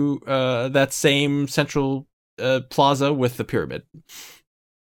into that same central plaza with the pyramid.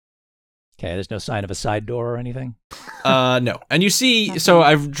 Okay, there's no sign of a side door or anything. No, and you see. So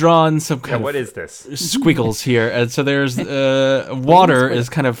I've drawn some Yeah, kind what of is this? squiggles here, and so there's water is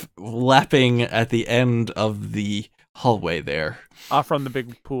kind of lapping at the end of the hallway there. Off from the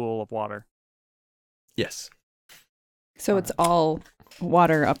big pool of water. Yes. So it's all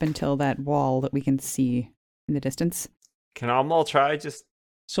water up until that wall that we can see in the distance. Can Almal try just...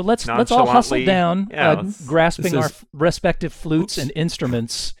 So let's all hustle Nonchalantly- down, Yeah, let's- grasping this our is- respective flutes Oops. and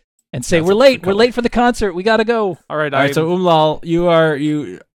instruments, and say, That's "We're a late. color. We're late for the concert. We gotta go." All right, All right. So Umlal,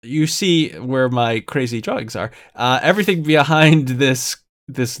 you see where my crazy drawings are. Everything behind this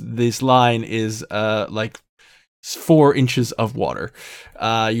line is like 4 inches of water.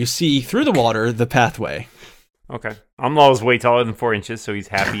 You see through the water the pathway. Okay. Almal is way taller than 4 inches, so he's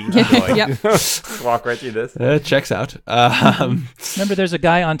happy to like, Yep. walk right through this. Checks out. Remember, there's a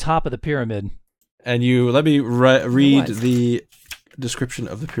guy on top of the pyramid. And let me read was. the description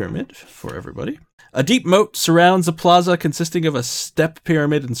of the pyramid for everybody. A deep moat surrounds a plaza consisting of a step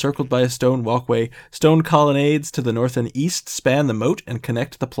pyramid encircled by a stone walkway. Stone colonnades to the north and east span the moat and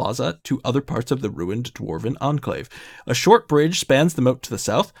connect the plaza to other parts of the ruined dwarven enclave. A short bridge spans the moat to the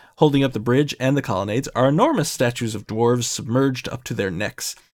south. Holding up the bridge and the colonnades are enormous statues of dwarves submerged up to their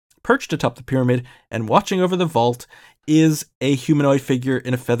necks. Perched atop the pyramid and watching over the vault is a humanoid figure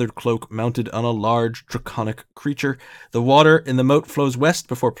in a feathered cloak mounted on a large draconic creature. The water in the moat flows west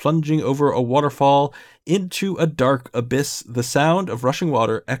before plunging over a waterfall into a dark abyss. The sound of rushing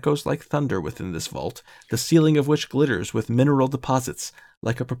water echoes like thunder within this vault, the ceiling of which glitters with mineral deposits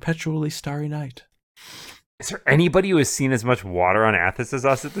like a perpetually starry night. Is there anybody who has seen as much water on Athos as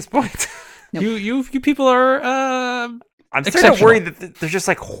us at this point? Nope. You people are I'm starting to Exceptional. worry that they're just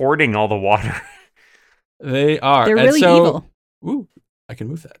like hoarding all the water. they are. They're And really so- evil. Ooh, I can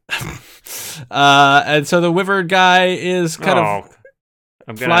move that. And so the wyvern guy is kind of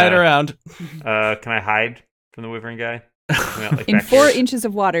I'm flying around. Can I hide from the wyvern guy? Can I, like, In back 4 here? inches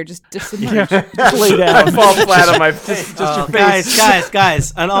of water, just submerged. Yeah, just lay down. I fall flat on my face. Just your face.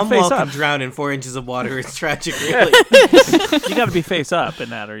 Guys, an face Almal can up. drown in 4 inches of water. It's tragic, really. You got to be face up in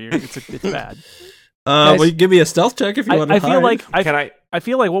that, or it's bad. Guys, Well, you give me a stealth check if you want to I feel hide. like I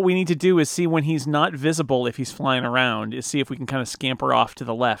feel like what we need to do is see when he's not visible, if he's flying around, is see if we can kind of scamper off to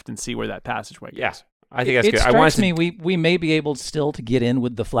the left and see where that passageway goes. Yeah, I think that's It good. I strikes want to. me we may be able still to get in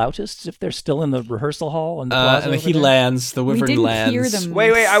with the flautists if they're still in the rehearsal hall and the plaza and over he there. lands. The We wyvern didn't lands. hear them.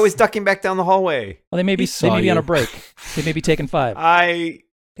 Wait! I was ducking back down the hallway. Well, they may be saw on you. a break. They may be taking 5.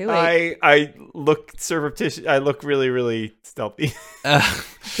 Too late. I look surreptitious. I look really, really stealthy.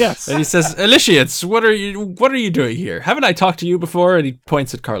 Yes. And he says, "Aliciates, what are you doing here? Haven't I talked to you before?" And he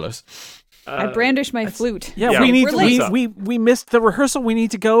points at Carlos. I brandish my flute. Yeah, Yeah, we need we're we, late. we missed the rehearsal. We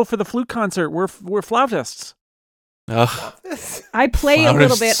need to go for the flute concert. We're flautists. Ugh, I play a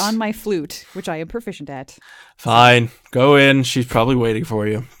little Flautists. bit on my flute, which I am proficient at. fine, go in. She's probably waiting for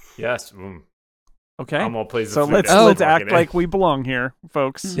you. Yes. Okay. I'm all pleased. So with let's act like we belong here,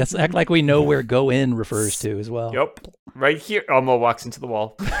 folks. Let's act like we know where "go in" refers to as well. Yep. Right here. Almo walks into the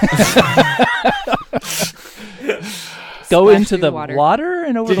wall. Go Splash into through the water. water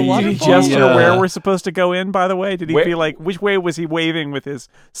and over Did the he waterfall. gesture Yeah. where we're supposed to go in? By the way, did he Where- be like, which way was he waving with his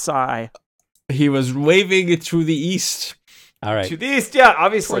sigh? He was waving it to the east. All right. To the east, yeah,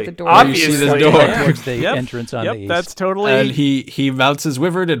 obviously. Toward the door. Obviously. You see the door. Right towards the Yep. entrance on Yep, the east. that's totally. And he mounts his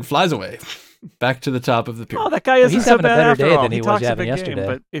wyvern and flies away, back to the top of the Oh, pyramid. that guy isn't he's so having a bad better after day all. than he was talks a having big yesterday. game,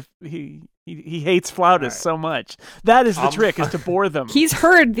 but if he hates flautists so much, that is the trick: is to bore them. He's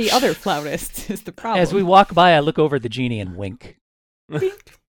heard the other flautist, is the problem. As we walk by, I look over at the genie and wink.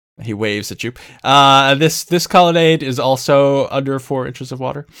 He waves at you. This colonnade is also under 4 inches of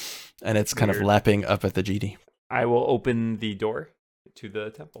water, and it's kind of Weird. lapping up at the genie. I will open the door to the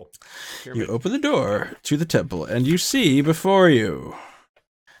temple. You Pyramid. open the door to the temple, and you see before you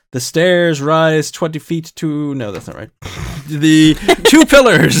the stairs rise 20 feet to... No, that's not right. The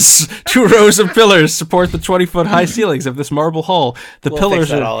two rows of pillars support the 20-foot high ceilings of this marble hall. The We'll pillars fix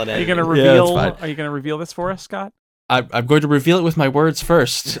that are... all in Are you going to Yeah, that's reveal? fine. Are you going to reveal this for us, Scott? I'm going to reveal it with my words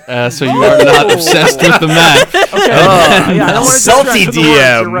first, so you are not obsessed with the math. Okay. Yeah, I don't wanna Salty distract with the words.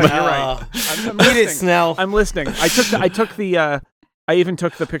 DM. You're right. You're right. I'm Read it, listening. Snell. I'm listening. I even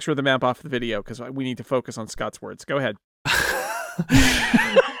took the picture of the map off the video because we need to focus on Scott's words. Go ahead.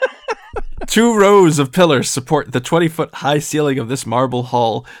 2 rows of pillars support the 20-foot high ceiling of this marble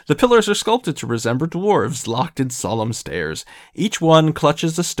hall. The pillars are sculpted to resemble dwarves locked in solemn stares. Each one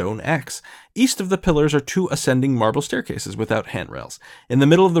clutches a stone axe. East of the pillars are 2 ascending marble staircases without handrails. In the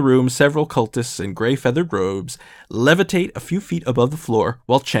middle of the room, several cultists in gray feathered robes levitate a few feet above the floor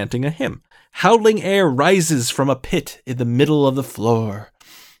while chanting a hymn. Howling air rises from a pit in the middle of the floor.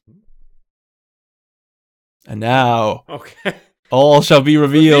 And now, Okay. all shall be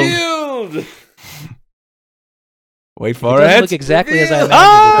revealed. Wait It for doesn't it. look exactly as I imagined it, but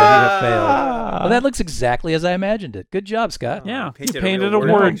you have failed. Well, that looks exactly as I imagined it. Good job, Scott. Yeah, you Painted a painted real a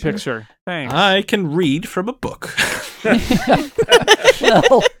word word picture. picture. Thanks. I can read from a book. Well,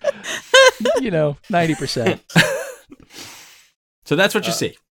 90%. So that's what you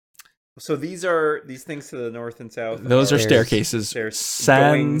see. So these are these things to the north and south. Those are There's- staircases. there's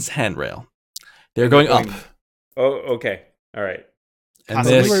Sans handrail. They're going up. Oh, okay. All right. And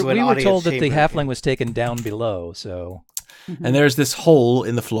Possibly this, to an We were audience told that the chamber. halfling was taken down below, so and there's this hole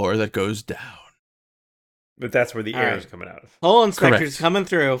in the floor that goes down. But that's where the All air right. is coming out of. Hole inspector's Correct. coming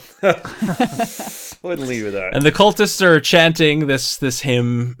through. Wouldn't leave with that. And the cultists are chanting this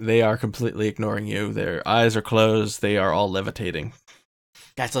hymn. They are completely ignoring you. Their eyes are closed. They are all levitating.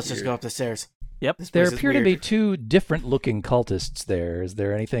 Guys, let's just go up the stairs. Yep. This there place is appear to weird. be 2 different-looking cultists there. Is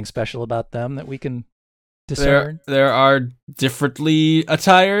there anything special about them that we can discern? There are differently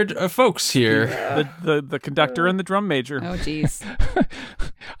attired folks here. The conductor and the drum major. Oh, jeez.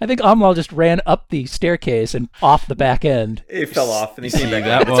 I think Amwal just ran up the staircase and off the back end. It fell off and he See came back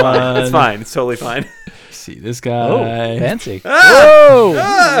that up. It's fine. one? It's fine. It's totally fine. See this Oh, guy. fancy. Whoa!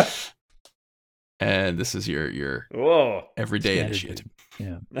 Ah! And this is your Whoa. everyday Standard initiate.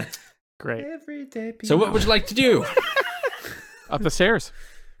 Yeah. Great. Everyday So what would you like to do? Up the stairs.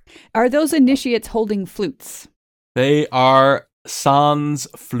 Are those initiates holding flutes? They are sans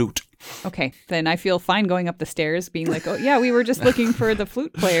flute. Okay, then I feel fine going up the stairs, being like, "Oh yeah, we were just looking for the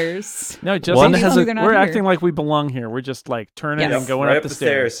flute players." No, just One has a- they're not we're here. acting like we belong here. We're just like turning Yes. and going right up the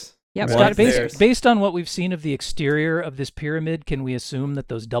stairs. Yep. Right. Scott, Upstairs. based on what we've seen of the exterior of this pyramid, can we assume that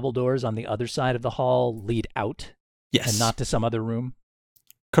those double doors on the other side of the hall lead out Yes. and not to some other room?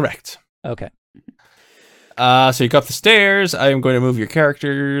 correct. Okay. So you go up the stairs. I am going to move your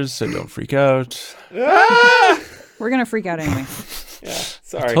characters, so don't freak out. Ah! We're gonna freak out anyway. Yeah.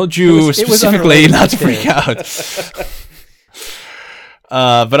 Sorry. Told you It was specifically unrelated not to to freak out.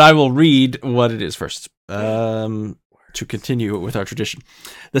 But I will read what it is first. To continue with our tradition.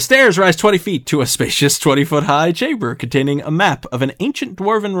 The stairs rise 20 feet to a spacious 20-foot high chamber containing a map of an ancient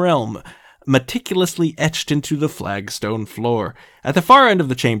dwarven realm meticulously etched into the flagstone floor. At the far end of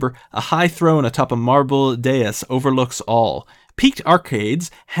the chamber, a high throne atop a marble dais overlooks all. Peaked arcades,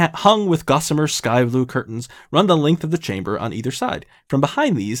 hung with gossamer sky blue curtains, run the length of the chamber on either side. From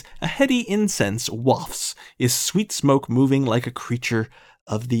behind these, a heady incense wafts, is sweet smoke moving like a creature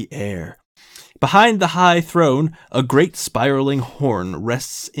of the air. Behind the high throne, a great spiraling horn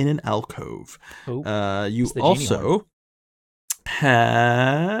rests in an alcove. Oh, You it's the genie horn. also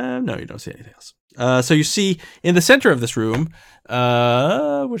have... No, you don't see anything else. So you see in the center of this room,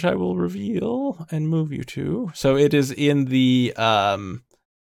 which I will reveal and move you to. So it is in the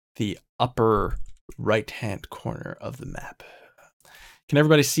upper right-hand corner of the map. Can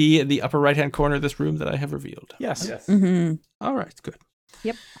everybody see in the upper right-hand corner of this room that I have revealed? Yes. Yes. Mm-hmm. All right, good.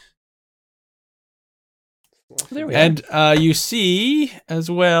 Yep. there we And you see as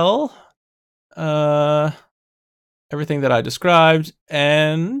well everything that I described,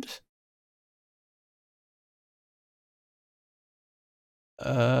 and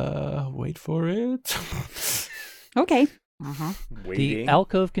wait for it. Okay. The Waiting.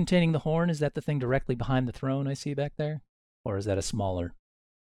 alcove containing the horn, is that the thing directly behind the throne I see back there? Or is that a smaller?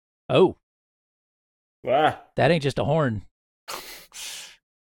 Oh, Ah. that ain't just a horn.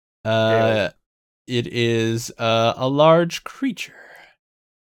 It is a large creature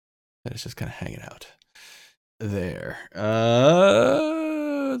that is just kind of hanging out there.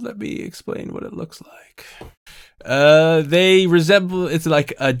 Let me explain what it looks like. They resemble, it's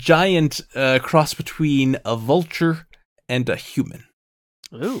like a giant cross between a vulture and a human.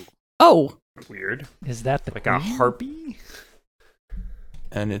 Ooh. Oh, Weird. Is that the Like a queen? harpy?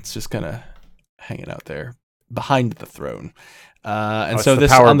 And it's just kind of hanging out there behind the throne. And Oh, so it's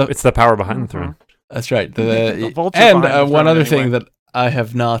this the power, on the, it's the power behind the throne. that's right. The vulture And behind the one throne other thing anyway. that I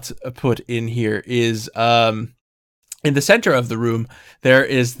have not put in here is in the center of the room, there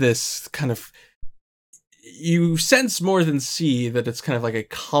is this kind of, you sense more than see that it's kind of like a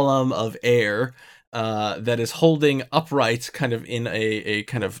column of air that is holding upright, kind of in a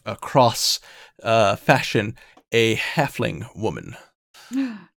kind of a cross fashion, a halfling woman.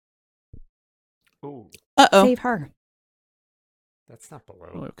 Ooh, Uh-oh. Save her. that's not Oh,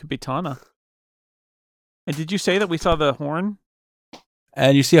 below. it could be Tana. And did you say that we saw the horn?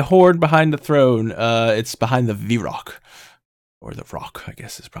 And you see a horn behind the throne. It's behind the V-Rock. Or the Rock, I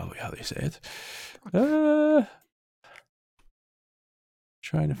guess is probably how they say it.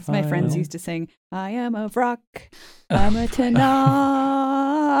 Trying to As find... my friends used to sing, I am a rock, I'm a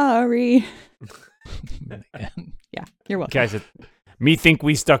Tanari. Yeah, you're welcome. Guys, me think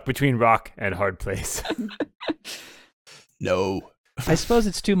we stuck between rock and hard place. No. I suppose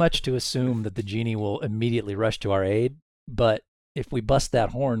it's too much to assume that the genie will immediately rush to our aid, but if we bust that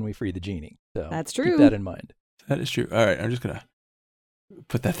horn, we free the genie. So That's keep true. that in mind. That is true. All right, I'm just going to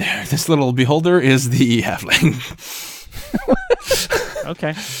put that there. This little beholder is the halfling.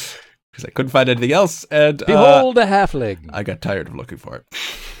 Okay. Because I couldn't find anything else, and Behold a halfling. I got tired of looking for it.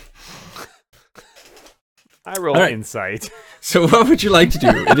 I roll All right. insight. So what would you like to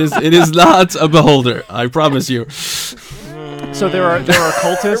do? It is not a beholder, I promise you. So there are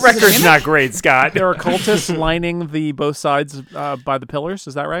cultists. The record's not great, Scott. There are cultists lining the both sides by the pillars.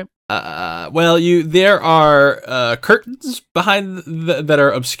 Is that right? Well, there are curtains behind that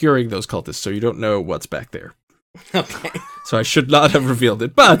are obscuring those cultists, so you don't know what's back there. Okay. So I should not have revealed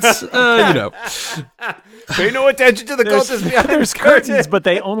it, but you know. Pay no attention to the cultists behind There's the curtain. curtains, but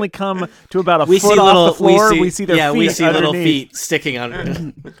they only come to about a We foot see off little. the floor. We see their feet. we see little underneath. feet sticking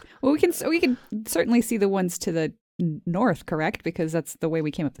on. Well, we can certainly see the ones to the north, correct? Because that's the way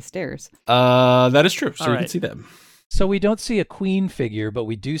we came up the stairs. That is true. So All you can right. see them. So we don't see a queen figure, but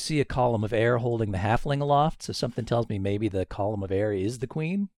we do see a column of air holding the halfling aloft. So something tells me maybe the column of air is the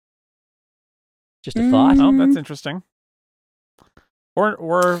queen. Just a thought. Oh, that's interesting.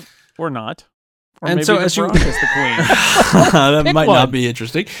 Or not. Or And maybe so the as you- Brock is the queen. That Pick might one. not be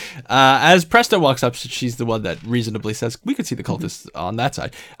interesting. As Presto walks up, she's the one that reasonably says, we could see the cultists on that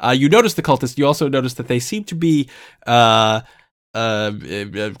side. You notice the cultists. You also notice that they seem to be kind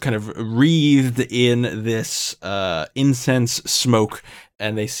of wreathed in this incense smoke,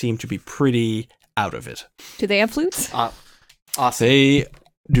 and they seem to be pretty out of it. Do they have flutes? Awesome. They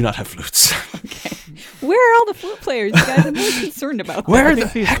do not have flutes. Okay. Where are all the flute players, you guys? I'm really concerned about Where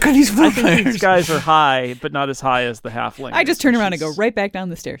that. the heck are these I flute think players? these guys are high, but not as high as the halfling. I just turn around and go right back down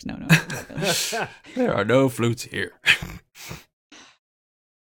the stairs. No. There are no flutes here.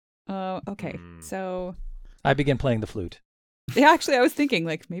 Okay. So, I begin playing the flute. yeah, actually, I was thinking,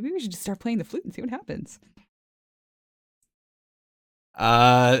 like, maybe we should just start playing the flute and see what happens.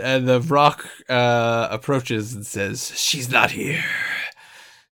 And the rock approaches and says, she's not here.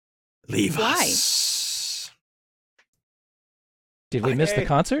 Leave Why? us. Did we miss the Okay.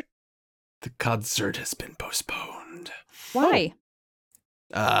 concert? The concert has been postponed. Why?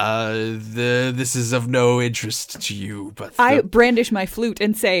 This is of no interest to you, but I brandish my flute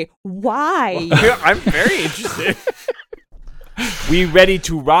and say, why? I'm very interested. We ready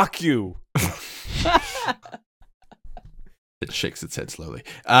to rock you? it shakes its head slowly.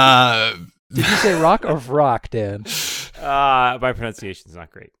 Did you say rock or rock, Dan? My pronunciation's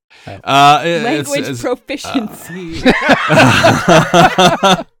not great. Language proficiency.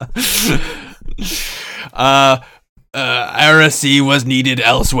 Heresy was needed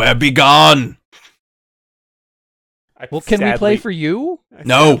elsewhere. Be gone. Well, can we play for you?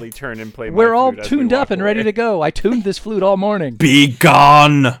 No. Sadly turn and play my We're all flute as we tuned up walk and ready away. to go. I tuned this flute all morning. Be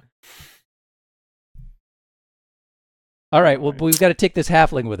gone. All right, well, we've got to take this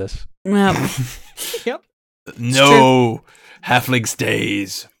halfling with us. Yep. No. Halfling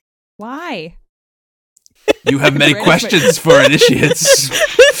stays. Why? You have many Brandish questions for initiates.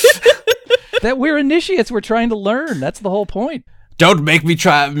 That we're initiates. We're trying to learn. That's the whole point. Don't make me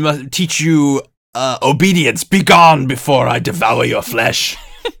teach you obedience. Be gone before I devour your flesh.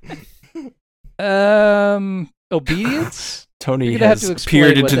 Obedience? Tony You're gonna have has to explain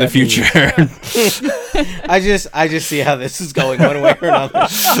peered what into the that means. future. I just see how this is going one way or another.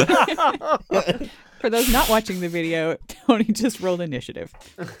 For those not watching the video, Tony just rolled initiative.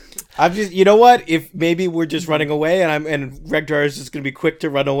 I'm just, you know what? If maybe we're just running away, and Regdar is just going to be quick to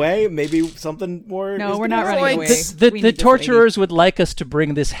run away, maybe something more. No, is we're gonna not happen. running away. The We need this torturers would like us to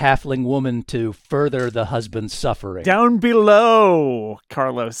bring this halfling woman to further the husband's suffering. Down below,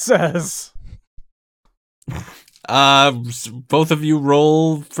 Carlos says. Both of you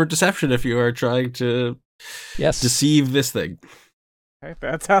roll for deception if you are trying to Yes. deceive this thing. Okay,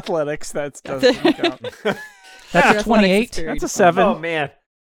 that's athletics. That doesn't count. That's a Your 28. athletics is very That's a 7. Oh man,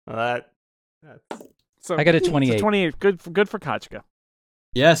 well, that's So I got a it's 28. 28. Good for Kachka.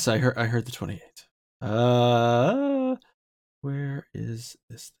 Yes, I heard the 28. Where is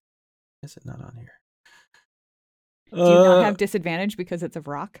this? Is it not on here? Do you not have disadvantage because it's of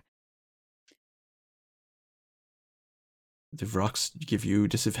rock? The rocks give you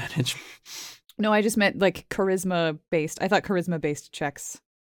disadvantage. No, I just meant like charisma based. I thought charisma based checks,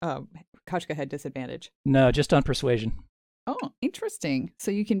 Kachka had disadvantage. No, just on persuasion. Oh, interesting. So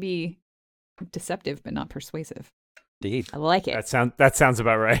you can be deceptive but not persuasive. Indeed. I like it. That sounds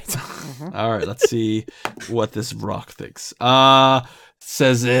about right. All right, let's see what this rock thinks.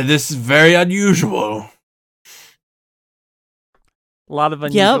 Says this is very unusual. A lot of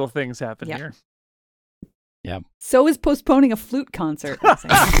unusual things happen Yep. here. Yeah. So is postponing a flute concert.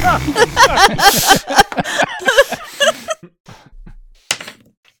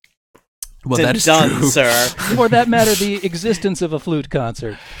 Well, It's that is done, true. sir. For that matter, the existence of a flute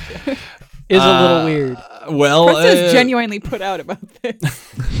concert is a little weird. Well, Presto's genuinely put out about this.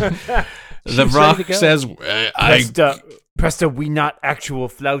 the She's rock ready to go. says, Presto, we not actual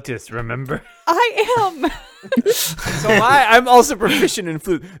flautists, remember? I am. So I'm also proficient in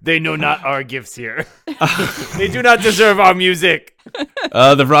flute. They know not our gifts here. They do not deserve our music.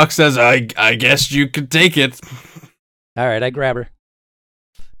 the rock says, I guess you could take it. All right, I grab her.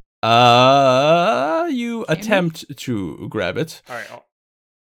 You attempt to grab it. All right.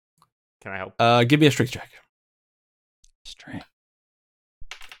 Can I help? Give me a strength check. Strength.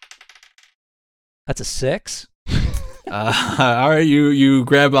 That's a 6. All right, you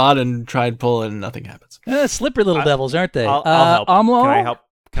grab on and try and pull, and nothing happens. Slippery little devils, aren't they? I'll help. Amlo?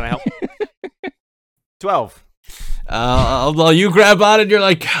 Can I help? 12. Well, you grab on, and you're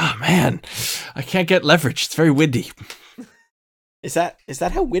like, oh, man, I can't get leverage. It's very windy. Is that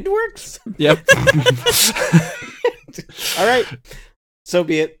how wind works? Yep. All right. So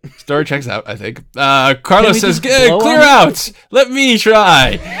be it. Story checks out, I think. Carlos says, just blow clear on it?" out. Let me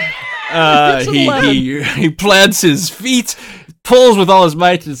try. He plants his feet, pulls with all his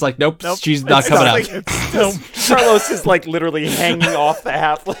might, and it's like, nope. She's not coming out. Carlos is like literally hanging off the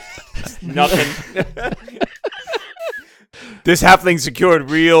halfling. Nothing. This halfling secured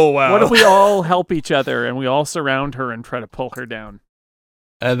real well. What if we all help each other and we all surround her and try to pull her down?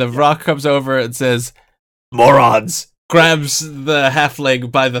 And the rock comes over and says, morons, grabs the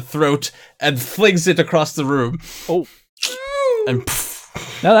halfling by the throat and flings it across the room. Oh. And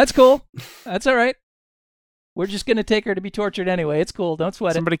poof. No, that's cool. That's all right. We're just going to take her to be tortured anyway. It's cool. Don't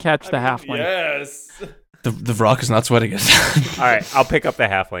sweat it. Somebody catch the halfling. Yes. The rock is not sweating it. All right, I'll pick up the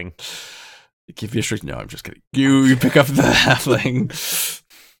halfling. Give you a shriek. No, I'm just kidding. You pick up the halfling.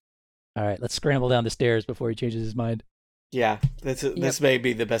 All right, let's scramble down the stairs before he changes his mind. Yeah, this may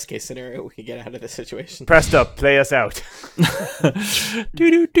be the best case scenario we could get out of this situation. Presto, play us out.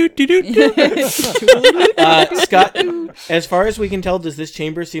 Scott, as far as we can tell, does this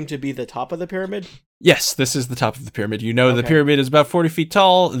chamber seem to be the top of the pyramid? Yes, this is the top of the pyramid. You know the Okay. pyramid is about 40 feet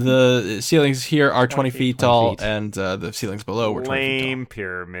tall. The ceilings here are 20 feet 20 tall, feet. and the ceilings below were 20 feet tall. Lame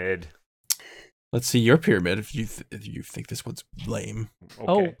pyramid. Let's see your pyramid if you think this one's lame. Okay.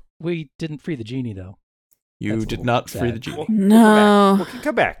 Oh, we didn't free the genie, though. You That's a did little not sad. free the genie. No.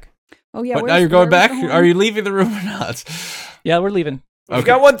 Come back. Oh yeah. But where's- now you're going where's back? the horn? Are you leaving the room or not? Yeah, we're leaving. We've Okay.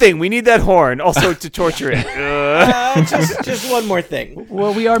 got one thing. We need that horn. Also to torture it. Just one more thing.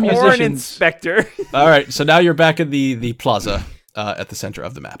 Well, we are Horn musicians. inspector. All right, so now you're back in the plaza at the center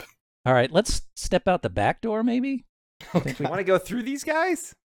of the map. All right, let's step out the back door, maybe? Want to go through these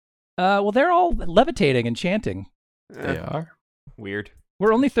guys? Well, they're all levitating and chanting. They are. Weird.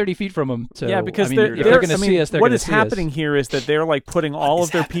 We're only 30 feet from them, so yeah, because I mean, they're, if they're going to I mean, see us, they're what going to is see happening us. here is that they're like putting all is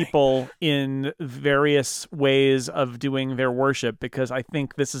of their happening? people in various ways of doing their worship, because I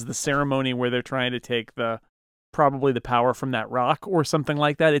think this is the ceremony where they're trying to take probably the power from that rock or something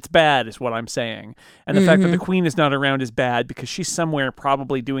like that. It's bad is what I'm saying. And the fact that the queen is not around is bad because she's somewhere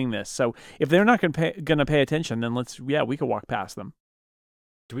probably doing this. So if they're not going to pay attention, then we could walk past them.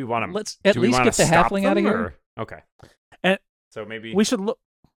 Do we want to? Let's at least get the halfling out of here. Okay. And so maybe we should look.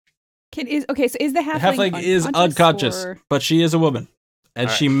 So is the The halfling, halfling is unconscious, or- but she is a woman. And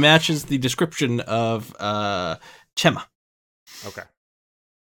All right. she matches the description of Chema. Okay.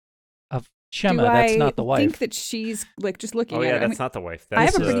 Of Do Shema, that's I not the wife. think that she's like just looking Oh at yeah, her. I that's mean, not the wife. I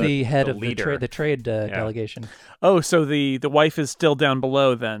have That's a pretty- the head of leader. the trade delegation. Oh, so the wife is still down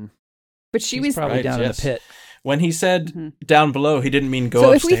below then. but she She's was. probably Right, down yes. in the pit. When he said Mhm. down below, he didn't mean go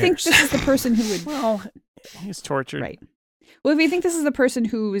So upstairs. if we think this is the person who would, Well, he's tortured. right? Well, if we think this is the person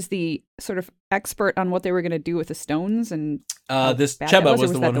who was the sort of expert on what they were going to do with the stones, and This bad Chema that was, or was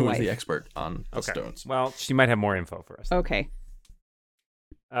was the that one the who was wife? the expert on the Okay. stones. Well, she might have more info for us. okay,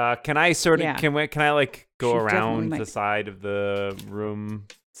 Can I sort of Yeah. can I like go She definitely around the might. side of the room,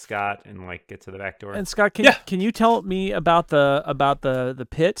 Scott, and like get to the back door? And Scott, Yeah. can you tell me about the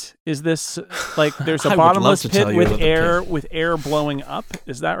pit? Is this like there's I a would love bottomless to pit tell you with about the air pit. with air blowing up?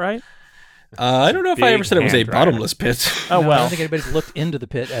 Is that right? I don't know if I ever said it was a Big hand bottomless pit. Oh, No, I well. don't think anybody's looked into the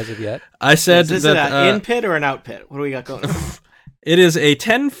pit as of yet. I said Is this that an in pit or an out pit? What do we got going on? it is a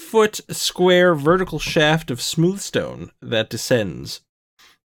 10-foot square vertical shaft of smooth stone that descends.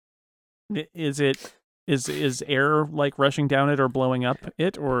 Is air like rushing down it or blowing up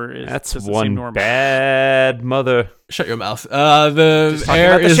it, or That's does it seem one normal? bad mother. Shut your mouth. The Just talking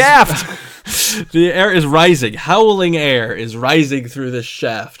air about the is shaft. the air is rising. Howling air is rising through this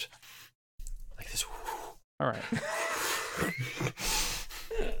shaft. Like this. All right.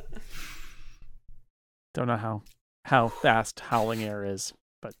 Don't know how fast howling air is,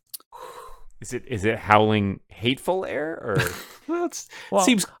 but Is it howling hateful air or? Well, well,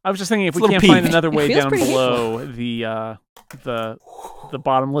 seems I was just thinking if it's we a little can't find peaked. another way feels down pretty below the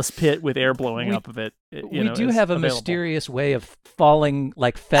bottomless pit with air blowing We- up of it, We do is have a available. mysterious way of falling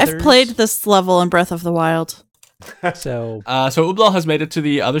like feathers. I've played this level in Breath of the Wild. So so Ublal has made it to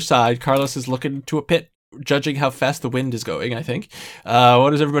the other side. Carlos is looking to a pit, judging how fast the wind is going, I think.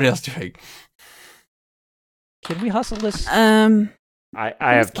 What is everybody else doing? can we hustle this? I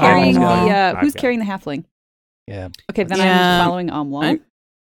have Carrying Oh, the, who's Okay. carrying the halfling? Yeah. Okay, then Yeah. I'm following Amwal. I'm-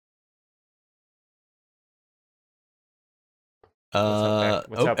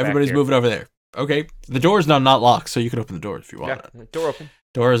 What's out back Everybody's here? moving over there. Okay, the door's now not locked, so you can open the door if you want. Yeah, door open.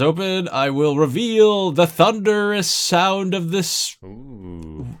 Door is open. I will reveal the thunderous sound of this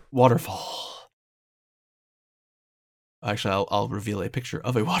Ooh. waterfall. Actually, I'll reveal a picture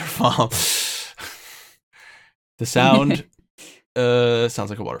of a waterfall. The sound sounds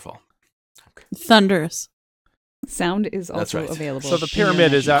like a waterfall. Thunderous. Sound is That's also right. available. So the in your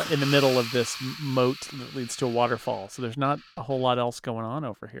pyramid is magic. out in the middle of this moat that leads to a waterfall. So there's not a whole lot else going on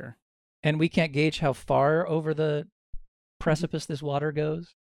over here. And we can't gauge how far over the precipice this water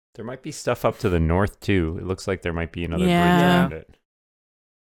goes. There might be stuff up to the north too. It looks like there might be another bridge Yeah. around it.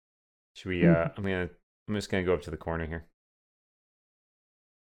 Should we? I'm just gonna go up to the corner here.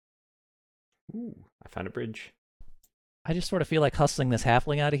 Ooh, I found a bridge. I just sort of feel like hustling this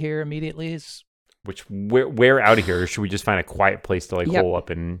halfling out of here immediately is. Where out of here? Or should we just find a quiet place to Yep. hole up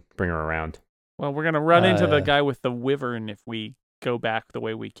and bring her around? Well, we're gonna run into the Uh, guy with the wyvern if we go back the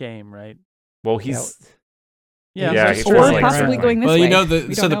way we came, right? Well, he's Yeah, Yeah, that's he's true. Or like possibly that. going this Well, way. you know,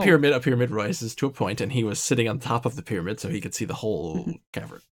 We so don't the know. pyramid rises to a point, and he was sitting on top of the pyramid, so he could see the whole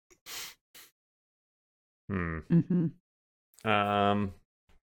cavern. Mhm. Um.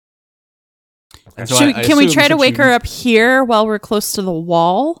 And so Can we assume try to since wake you- her up here while we're close to the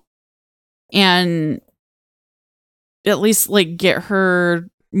wall? And at least like get her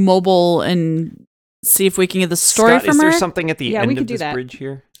mobile and see if we can get the story Scott, from is there her? something at the Yeah, we end could of do this that. bridge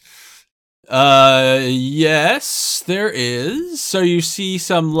here? Yes, there is. So you see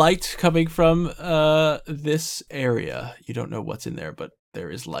some light coming from this area. You don't know what's in there, but there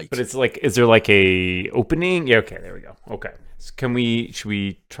is light. But it's like, is there like a opening? Yeah. Okay. There we go. Okay. So should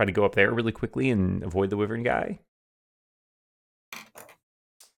we try to go up there really quickly and avoid the wyvern guy?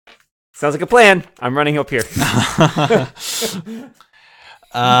 Sounds like a plan. I'm running up here.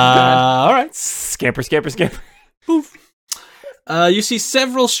 all right. Scamper, scamper, scamper. You see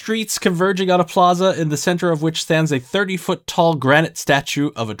several streets converging on a plaza, in the center of which stands a 30-foot tall granite statue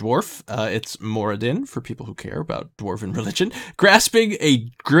of a dwarf. It's Moradin, for people who care about dwarven religion, grasping a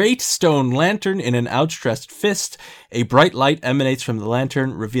great stone lantern in an outstretched fist. A bright light emanates from the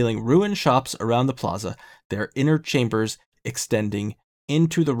lantern, revealing ruined shops around the plaza, their inner chambers extending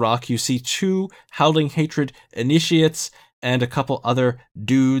into the rock. You see 2 Howling Hatred initiates and a couple other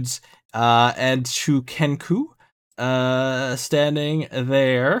dudes, and 2 Kenku standing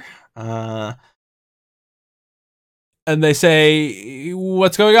there, and they say,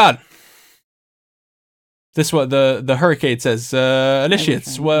 "What's going on?" This one, the hurricane says,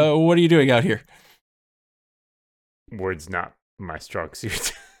 "Initiates, what are you doing out here?" Word's not my strong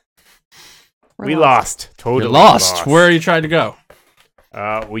suit. We're We lost. lost. Totally You're lost. Where are you trying to go?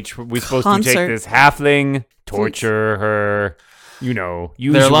 We supposed to Concert. take this halfling, torture her. You know,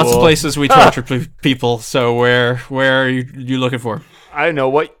 usual. There are lots of places we torture people. So where are you looking for? I don't know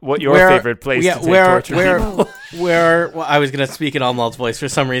what your Where- favorite place yeah, to take where torture where people. well, I was gonna speak in Almal's voice for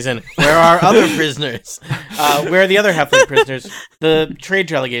some reason. Where are other prisoners? Where are the other halfling prisoners? The trade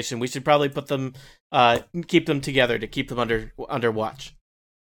delegation. We should probably put them, keep them together to keep them under watch.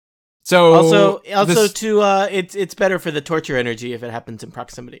 So Also, this- it's better for the torture energy if it happens in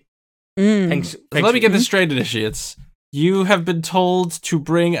proximity. Mm. Thanks. so let me get this straight, initiates. You have been told to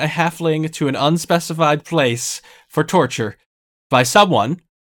bring a halfling to an unspecified place for torture by someone,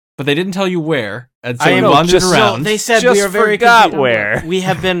 but they didn't tell you where, and so you wandered around. They said Just we are very forgot confused. where. We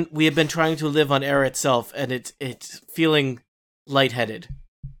have been trying to live on air itself, and it's feeling lightheaded.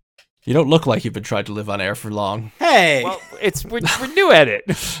 You don't look like you've been trying to live on air for long. Hey. Well, we're new at it.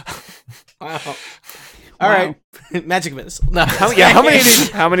 Wow. All right. Magic missile. No. How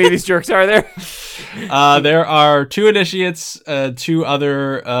many of these jerks are there? There are 2 initiates, 2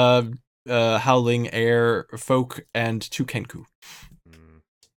 other howling air folk, and 2 kenku.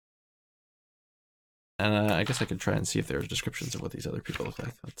 And I guess I could try and see if there's descriptions of what these other people look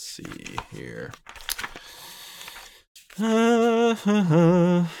like. Let's see here.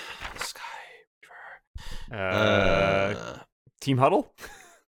 Team huddle.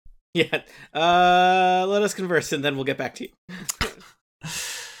 Yeah. Let us converse, and then we'll get back to you.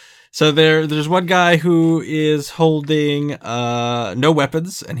 So there's one guy who is holding no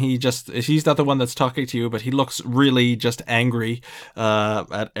weapons, and he's not the one that's talking to you, but he looks really just angry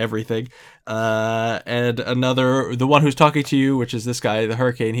at everything. And the one who's talking to you, which is this guy, the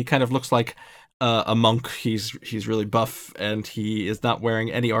Hurricane, he kind of looks like a monk. He's really buff, and he is not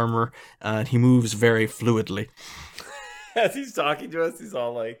wearing any armor, and he moves very fluidly. As he's talking to us, he's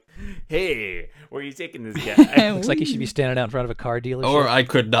all like, "Hey, where are you taking this guy?" Looks like he should be standing out in front of a car dealership. Or I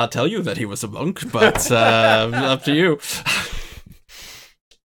could not tell you that he was a monk, but up to you.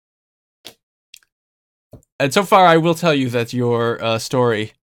 And so far, I will tell you that your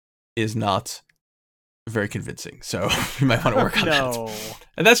story is not very convincing, so you might want to work on that.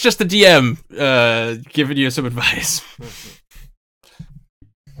 And that's just the DM giving you some advice.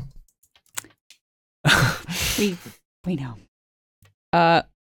 We know. My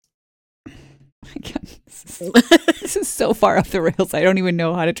God, this is so far off the rails. I don't even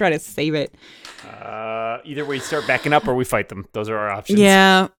know how to try to save it. Either we start backing up or we fight them. Those are our options.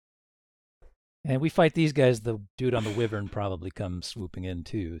 Yeah. And we fight these guys, the dude on the wyvern probably comes swooping in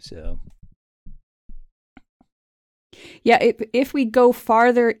too, so. Yeah, if we go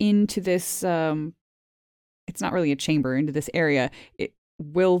farther into this, it's not really a chamber, into this area,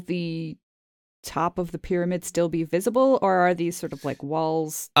 will the top of the pyramid still be visible, or are these sort of like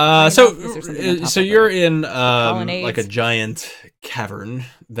walls? So you're in like a giant cavern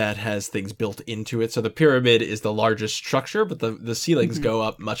that has things built into it. So the pyramid is the largest structure, but the ceilings go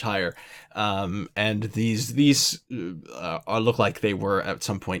up much higher. And these look like they were at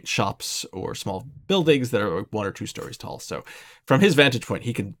some point shops or small buildings that are 1 or 2 stories tall. So from his vantage point,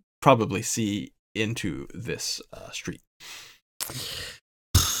 he can probably see into this street.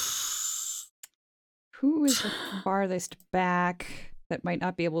 Who is the farthest back that might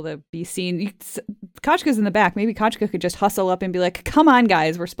not be able to be seen? Kochka's in the back. Maybe Kochka could just hustle up and be like, "Come on,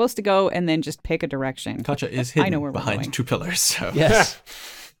 guys, we're supposed to go," and then just pick a direction. Kochka is hidden I know where behind we're going. 2 pillars. So. Yes.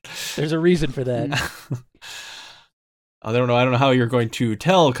 There's a reason for that. I don't know how you're going to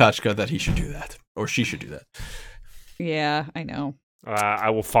tell Kochka that he should do that, or she should do that. Yeah, I know. I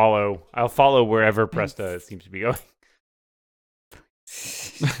will follow. I'll follow wherever Presta seems to be going.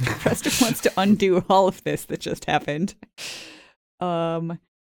 Presta wants to undo all of this that just happened.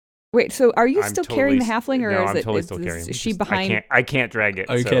 Wait, so are you still carrying the halfling, or no, is I'm it? Totally still carrying. Is she behind? I can't drag it.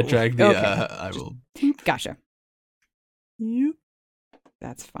 Oh, you can't drag the. Okay. I will. Gotcha.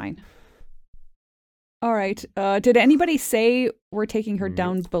 That's fine. All right. Did anybody say we're taking her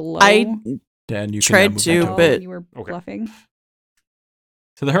down below? Dan, you tried to, but you were bluffing.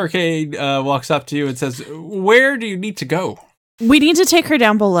 So the Hurricane walks up to you and says, "Where do you need to go?" we need to take her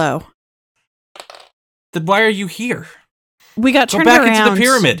down below. Then why are you here? We got Go turned back around. into the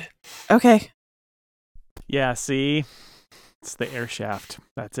pyramid. Okay. Yeah, see? It's the air shaft.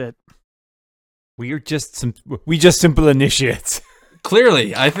 That's it. We just simple initiates.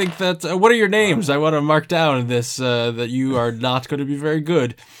 Clearly, I think that. What are your names? I want to mark down this that you are not going to be very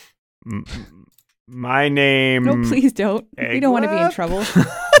good. My name. No, please don't. We don't want to be in trouble. Is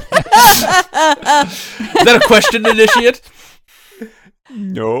that a question, initiate?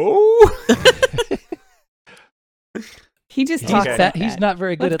 No. He just talks like that. He's not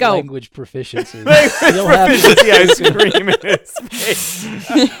very good Let's at go. language proficiency. Proficiency, I scream in his face.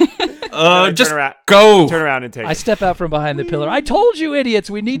 Just turn around, go. Turn around and take I it. step out from behind the pillar. I told you, idiots,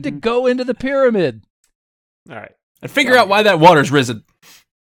 we need to go into the pyramid. All right. And figure out why that water's risen.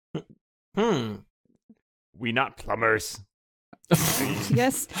 We not plumbers.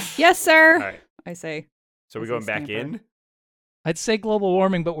 Yes, sir. All right. I say. So we As going I back snap in? I'd say global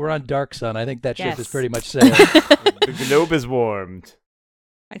warming, but we're on dark sun. I think that ship Yes. is pretty much sailed. The globe is warmed.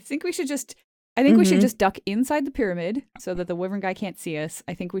 I think we should just. We should just duck inside the pyramid so that the wyvern guy can't see us.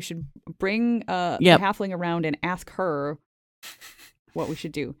 I think we should bring the halfling around and ask her what we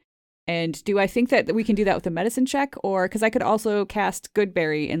should do. And do I think that we can do that with a medicine check, or because I could also cast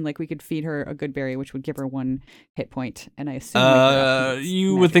Goodberry and we could feed her a Goodberry, which would give her 1 hit point. And I assume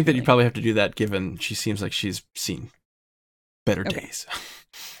you would think that you probably have to do that, given she seems like she's seen better days.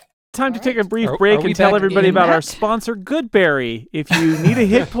 time to take a brief Are break we and tell back everybody in about our that? sponsor, Goodberry. If you need a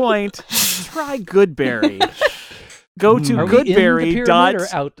hit point, try Goodberry. Go to Are we in the pyramid or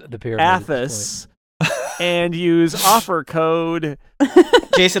goodberry.athos out the pyramid at this and use offer code.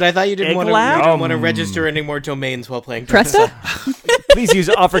 Jason, I thought you didn't want Egglab? to register any more domains while playing. Presta? Please use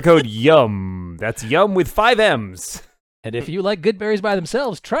offer code YUM. That's YUM with 5 M's. point? And if you like good berries by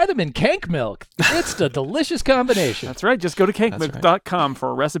themselves, try them in Kank Milk. It's a delicious combination. That's right. Just go to cankmilk.com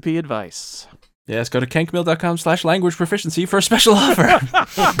for recipe advice. Yes, go to kankmill.com/language proficiency for a special offer.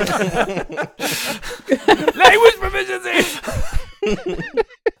 Language proficiency!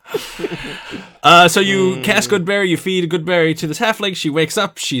 So you cast Goodberry, you feed Goodberry to this halfling. She wakes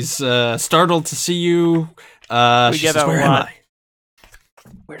up. She's startled to see you. We She get says, a "Where am lot. I?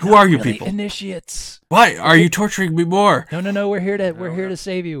 We're Who not are you really people? Initiates. Why are you torturing me more?" No. We're here to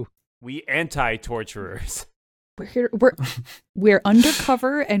save you. We anti-torturers. We're here. We're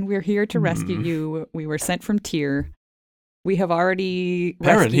undercover, and we're here to rescue you. We were sent from Tyr. We have already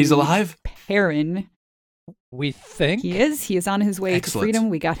Perrin, rescued he's alive. Perrin. We think. He is. He is on his way Excellent. to freedom.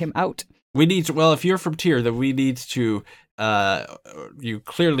 We got him out. We need to. Well, if you're from Tyr, then we need to. You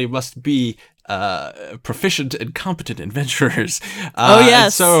clearly must be proficient and competent adventurers. Oh, and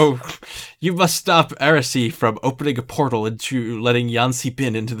yes. so you must stop Heresy from opening a portal into letting Yansi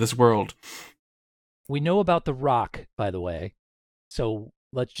Bin into this world. We know about the rock, by the way. So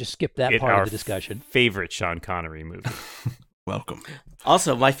let's just skip that part Our of the discussion. favorite Sean Connery movie. Welcome.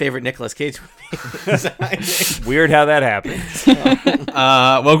 Also, my favorite Nicolas Cage movie. Weird how that happens.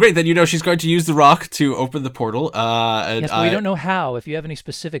 Well, great. Then you know she's going to use the rock to open the portal. And Yes, but we don't know how. If you have any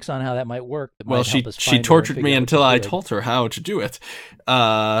specifics on how that might work, that Well, might she help us she find her and tortured figure me out what until to I do. told her how to do it.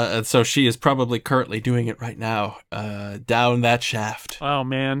 And so she is probably currently doing it right now. Down that shaft. Oh,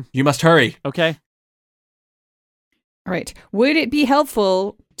 man. You must hurry. Okay. All right. Would it be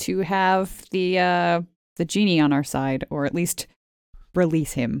helpful to have the genie on our side, or at least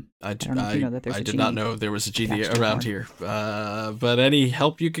release him? I don't know if you know that there's a did not genie know there was a genie attached to around the here. But any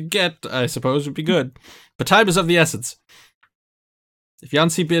help you could get, I suppose, would be good. But time is of the essence. If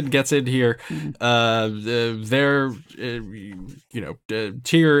Yansi Bin gets in here,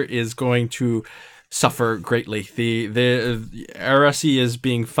 Tyr is going to suffer greatly. The Heresy is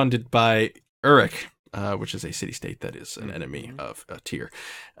being funded by Uruk, which is a city-state that is an enemy of Tyr.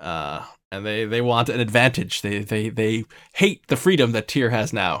 And they want an advantage. They hate the freedom that Tyr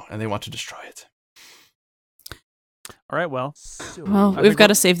has now, and they want to destroy it. All right, well. Well, I we've think got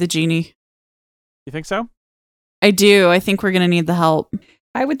to save the genie. You think so? I do. I think we're going to need the help.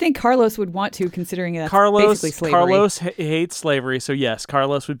 I would think Carlos would want to, considering that's Carlos basically slavery. hates slavery, so yes,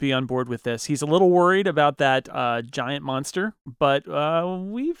 Carlos would be on board with this. He's a little worried about that giant monster, but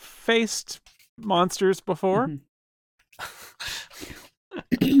we've faced monsters before.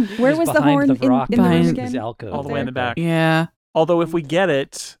 Where He's was the behind horn the rock in the room behind again? his alcove All the way in the back. Yeah. Although if we get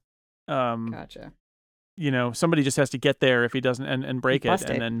it, Gotcha. somebody just has to get there if he doesn't and break it, Bust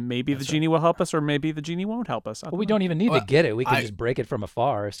and it. then maybe the That's genie will help us, or maybe the genie won't help us. Well, we don't even need Well, to get it. We can I- just break it from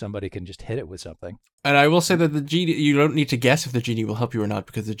afar. Somebody can just hit it with something. And I will say that the genie, you don't need to guess if the genie will help you or not,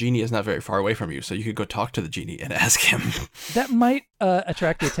 because the genie is not very far away from you, so you could go talk to the genie and ask him. That might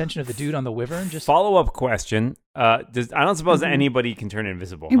attract the attention of the dude on the wyvern. Just Follow-up question. I don't suppose anybody can turn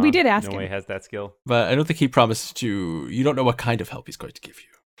invisible, And we huh? did ask No him. way has that skill. But I don't think he promised to. You don't know what kind of help he's going to give you.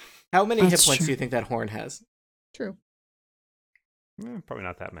 How many That's hit points true. do you think that horn has? True. Probably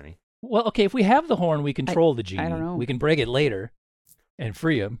not that many. well, okay. If we have the horn, we control the genie. I don't know. We can break it later and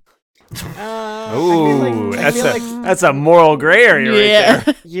free him. Ooh, that's a moral gray area right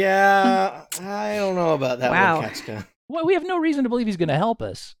there. Yeah, I don't know about that Wow. one, Kachka. Well, we have no reason to believe he's going to help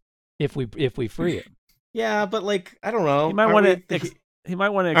us if we free him. Yeah, but I don't know. He might Are want we to. thinking- He might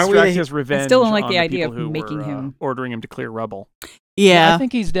want to Aren't we extract the- his revenge. still don't like on the idea people of who making were, him- ordering him to clear rubble. Yeah. I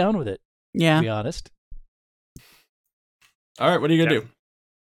think he's down with it. To Yeah. be honest. All right, what are you going to do?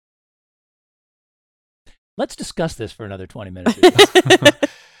 Let's discuss this for another 20 minutes.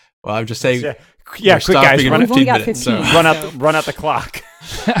 Well, I'm just saying. Yeah, we're quick guys, stopping in We've only 15 got minutes. 15. So. run out the clock.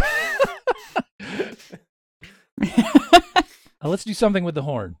 Let's do something with the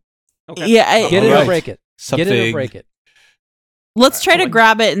horn. Yeah. Get it Alright. or break it. Get it or break it. Let's try to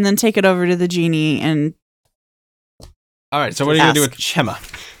grab it and then take it over to the genie and All right, so what are you going to do with Ask. Chema?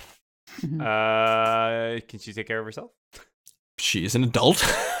 Can she take care of herself? She is an adult.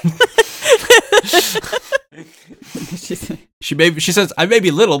 She's- She says, I may be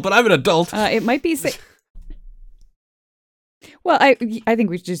little, but I'm an adult. it might be. Well, I think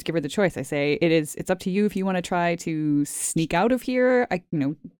we should just give her the choice. I say it's up to you if you want to try to sneak out of here.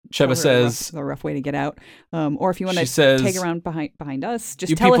 Sheba says a rough way to get out. Or if you want She to says, take around behind us, just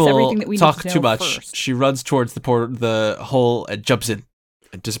you tell us people everything that we talk need to know too much. first. She runs towards the hole and jumps in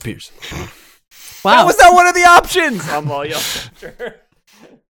and disappears. Wow. That was not one of the options. I'm all yelling.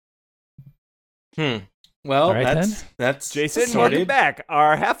 Well, All right, that's Jason, sorted. welcome back.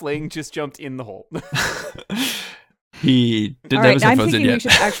 Our halfling just jumped in the hole. He didn't All have his right, I'm headphones in thinking we yet.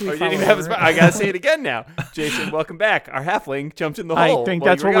 should actually Oh, you follow didn't even have his, her. I gotta say it again now. Jason, welcome back. Our halfling jumped in the hole. I think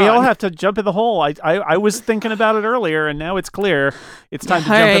while that's you were what we all gone. have to jump in the hole. I was thinking about it earlier, and now it's clear. It's time to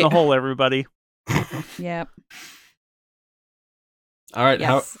All jump in right. the hole, everybody. Yep. All right,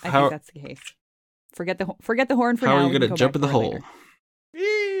 Yes, I how think that's the case. Forget the horn for how now. are we you can gonna go jump back in the for it hole?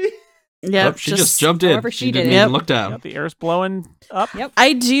 later. Yep, Oh, she just jumped in. however she did didn't it. even Yep. look down. Yep, the air's blowing up. Yep.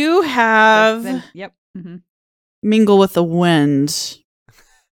 I do have Yep. Mm-hmm. mingle with the wind,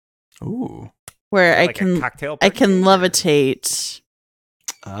 Ooh. where Like a cocktail I party? can levitate.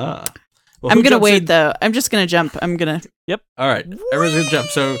 Ah. Well, I'm who gonna jumps wait in? though. I'm just gonna jump. I'm gonna. All right, everyone's gonna jump.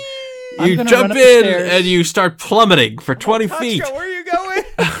 So I'm you gonna jump run up the in stairs. and you start plummeting for 20 feet. Kochka, where are you going?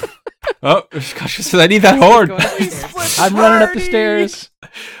 Oh, Kachka says, I need that horn. I'm running up the stairs.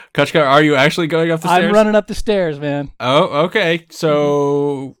 Kachka, are you actually going up the stairs? I'm running up the stairs, man. Oh, okay.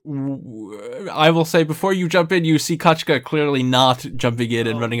 So I will say before you jump in, you see Kachka clearly not jumping in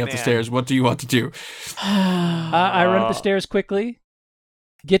and Oh, running up the man. stairs. What do you want to do? I run up the stairs quickly,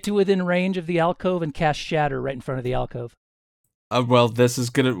 get to within range of the alcove, and cast Shatter right in front of the alcove. Well, this is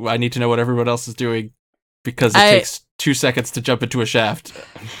gonna. I need to know what everyone else is doing because it takes 2 seconds to jump into a shaft.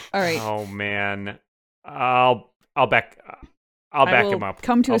 All right. Oh man, I'll back I back will him up.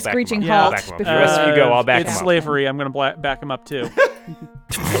 come to I'll a back him screeching up. halt I'll back him up. The before- rest of you go. I'll back It's him up. slavery. I'm going to back him up too.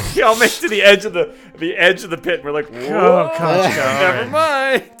 Yeah, I'll make to the edge of the pit. We're like, whoa, Kochka, never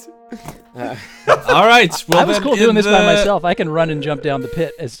mind. All right. Well, I was then cool in doing this by the- myself. I can run and jump down the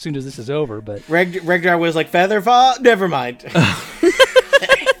pit as soon as this is over, but Regdar was like, feather fall? Never mind.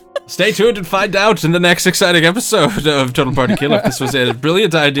 Stay tuned and find out in the next exciting episode of Total Party Kill if this was a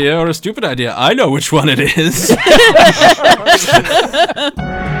brilliant idea or a stupid idea. I know which one it is.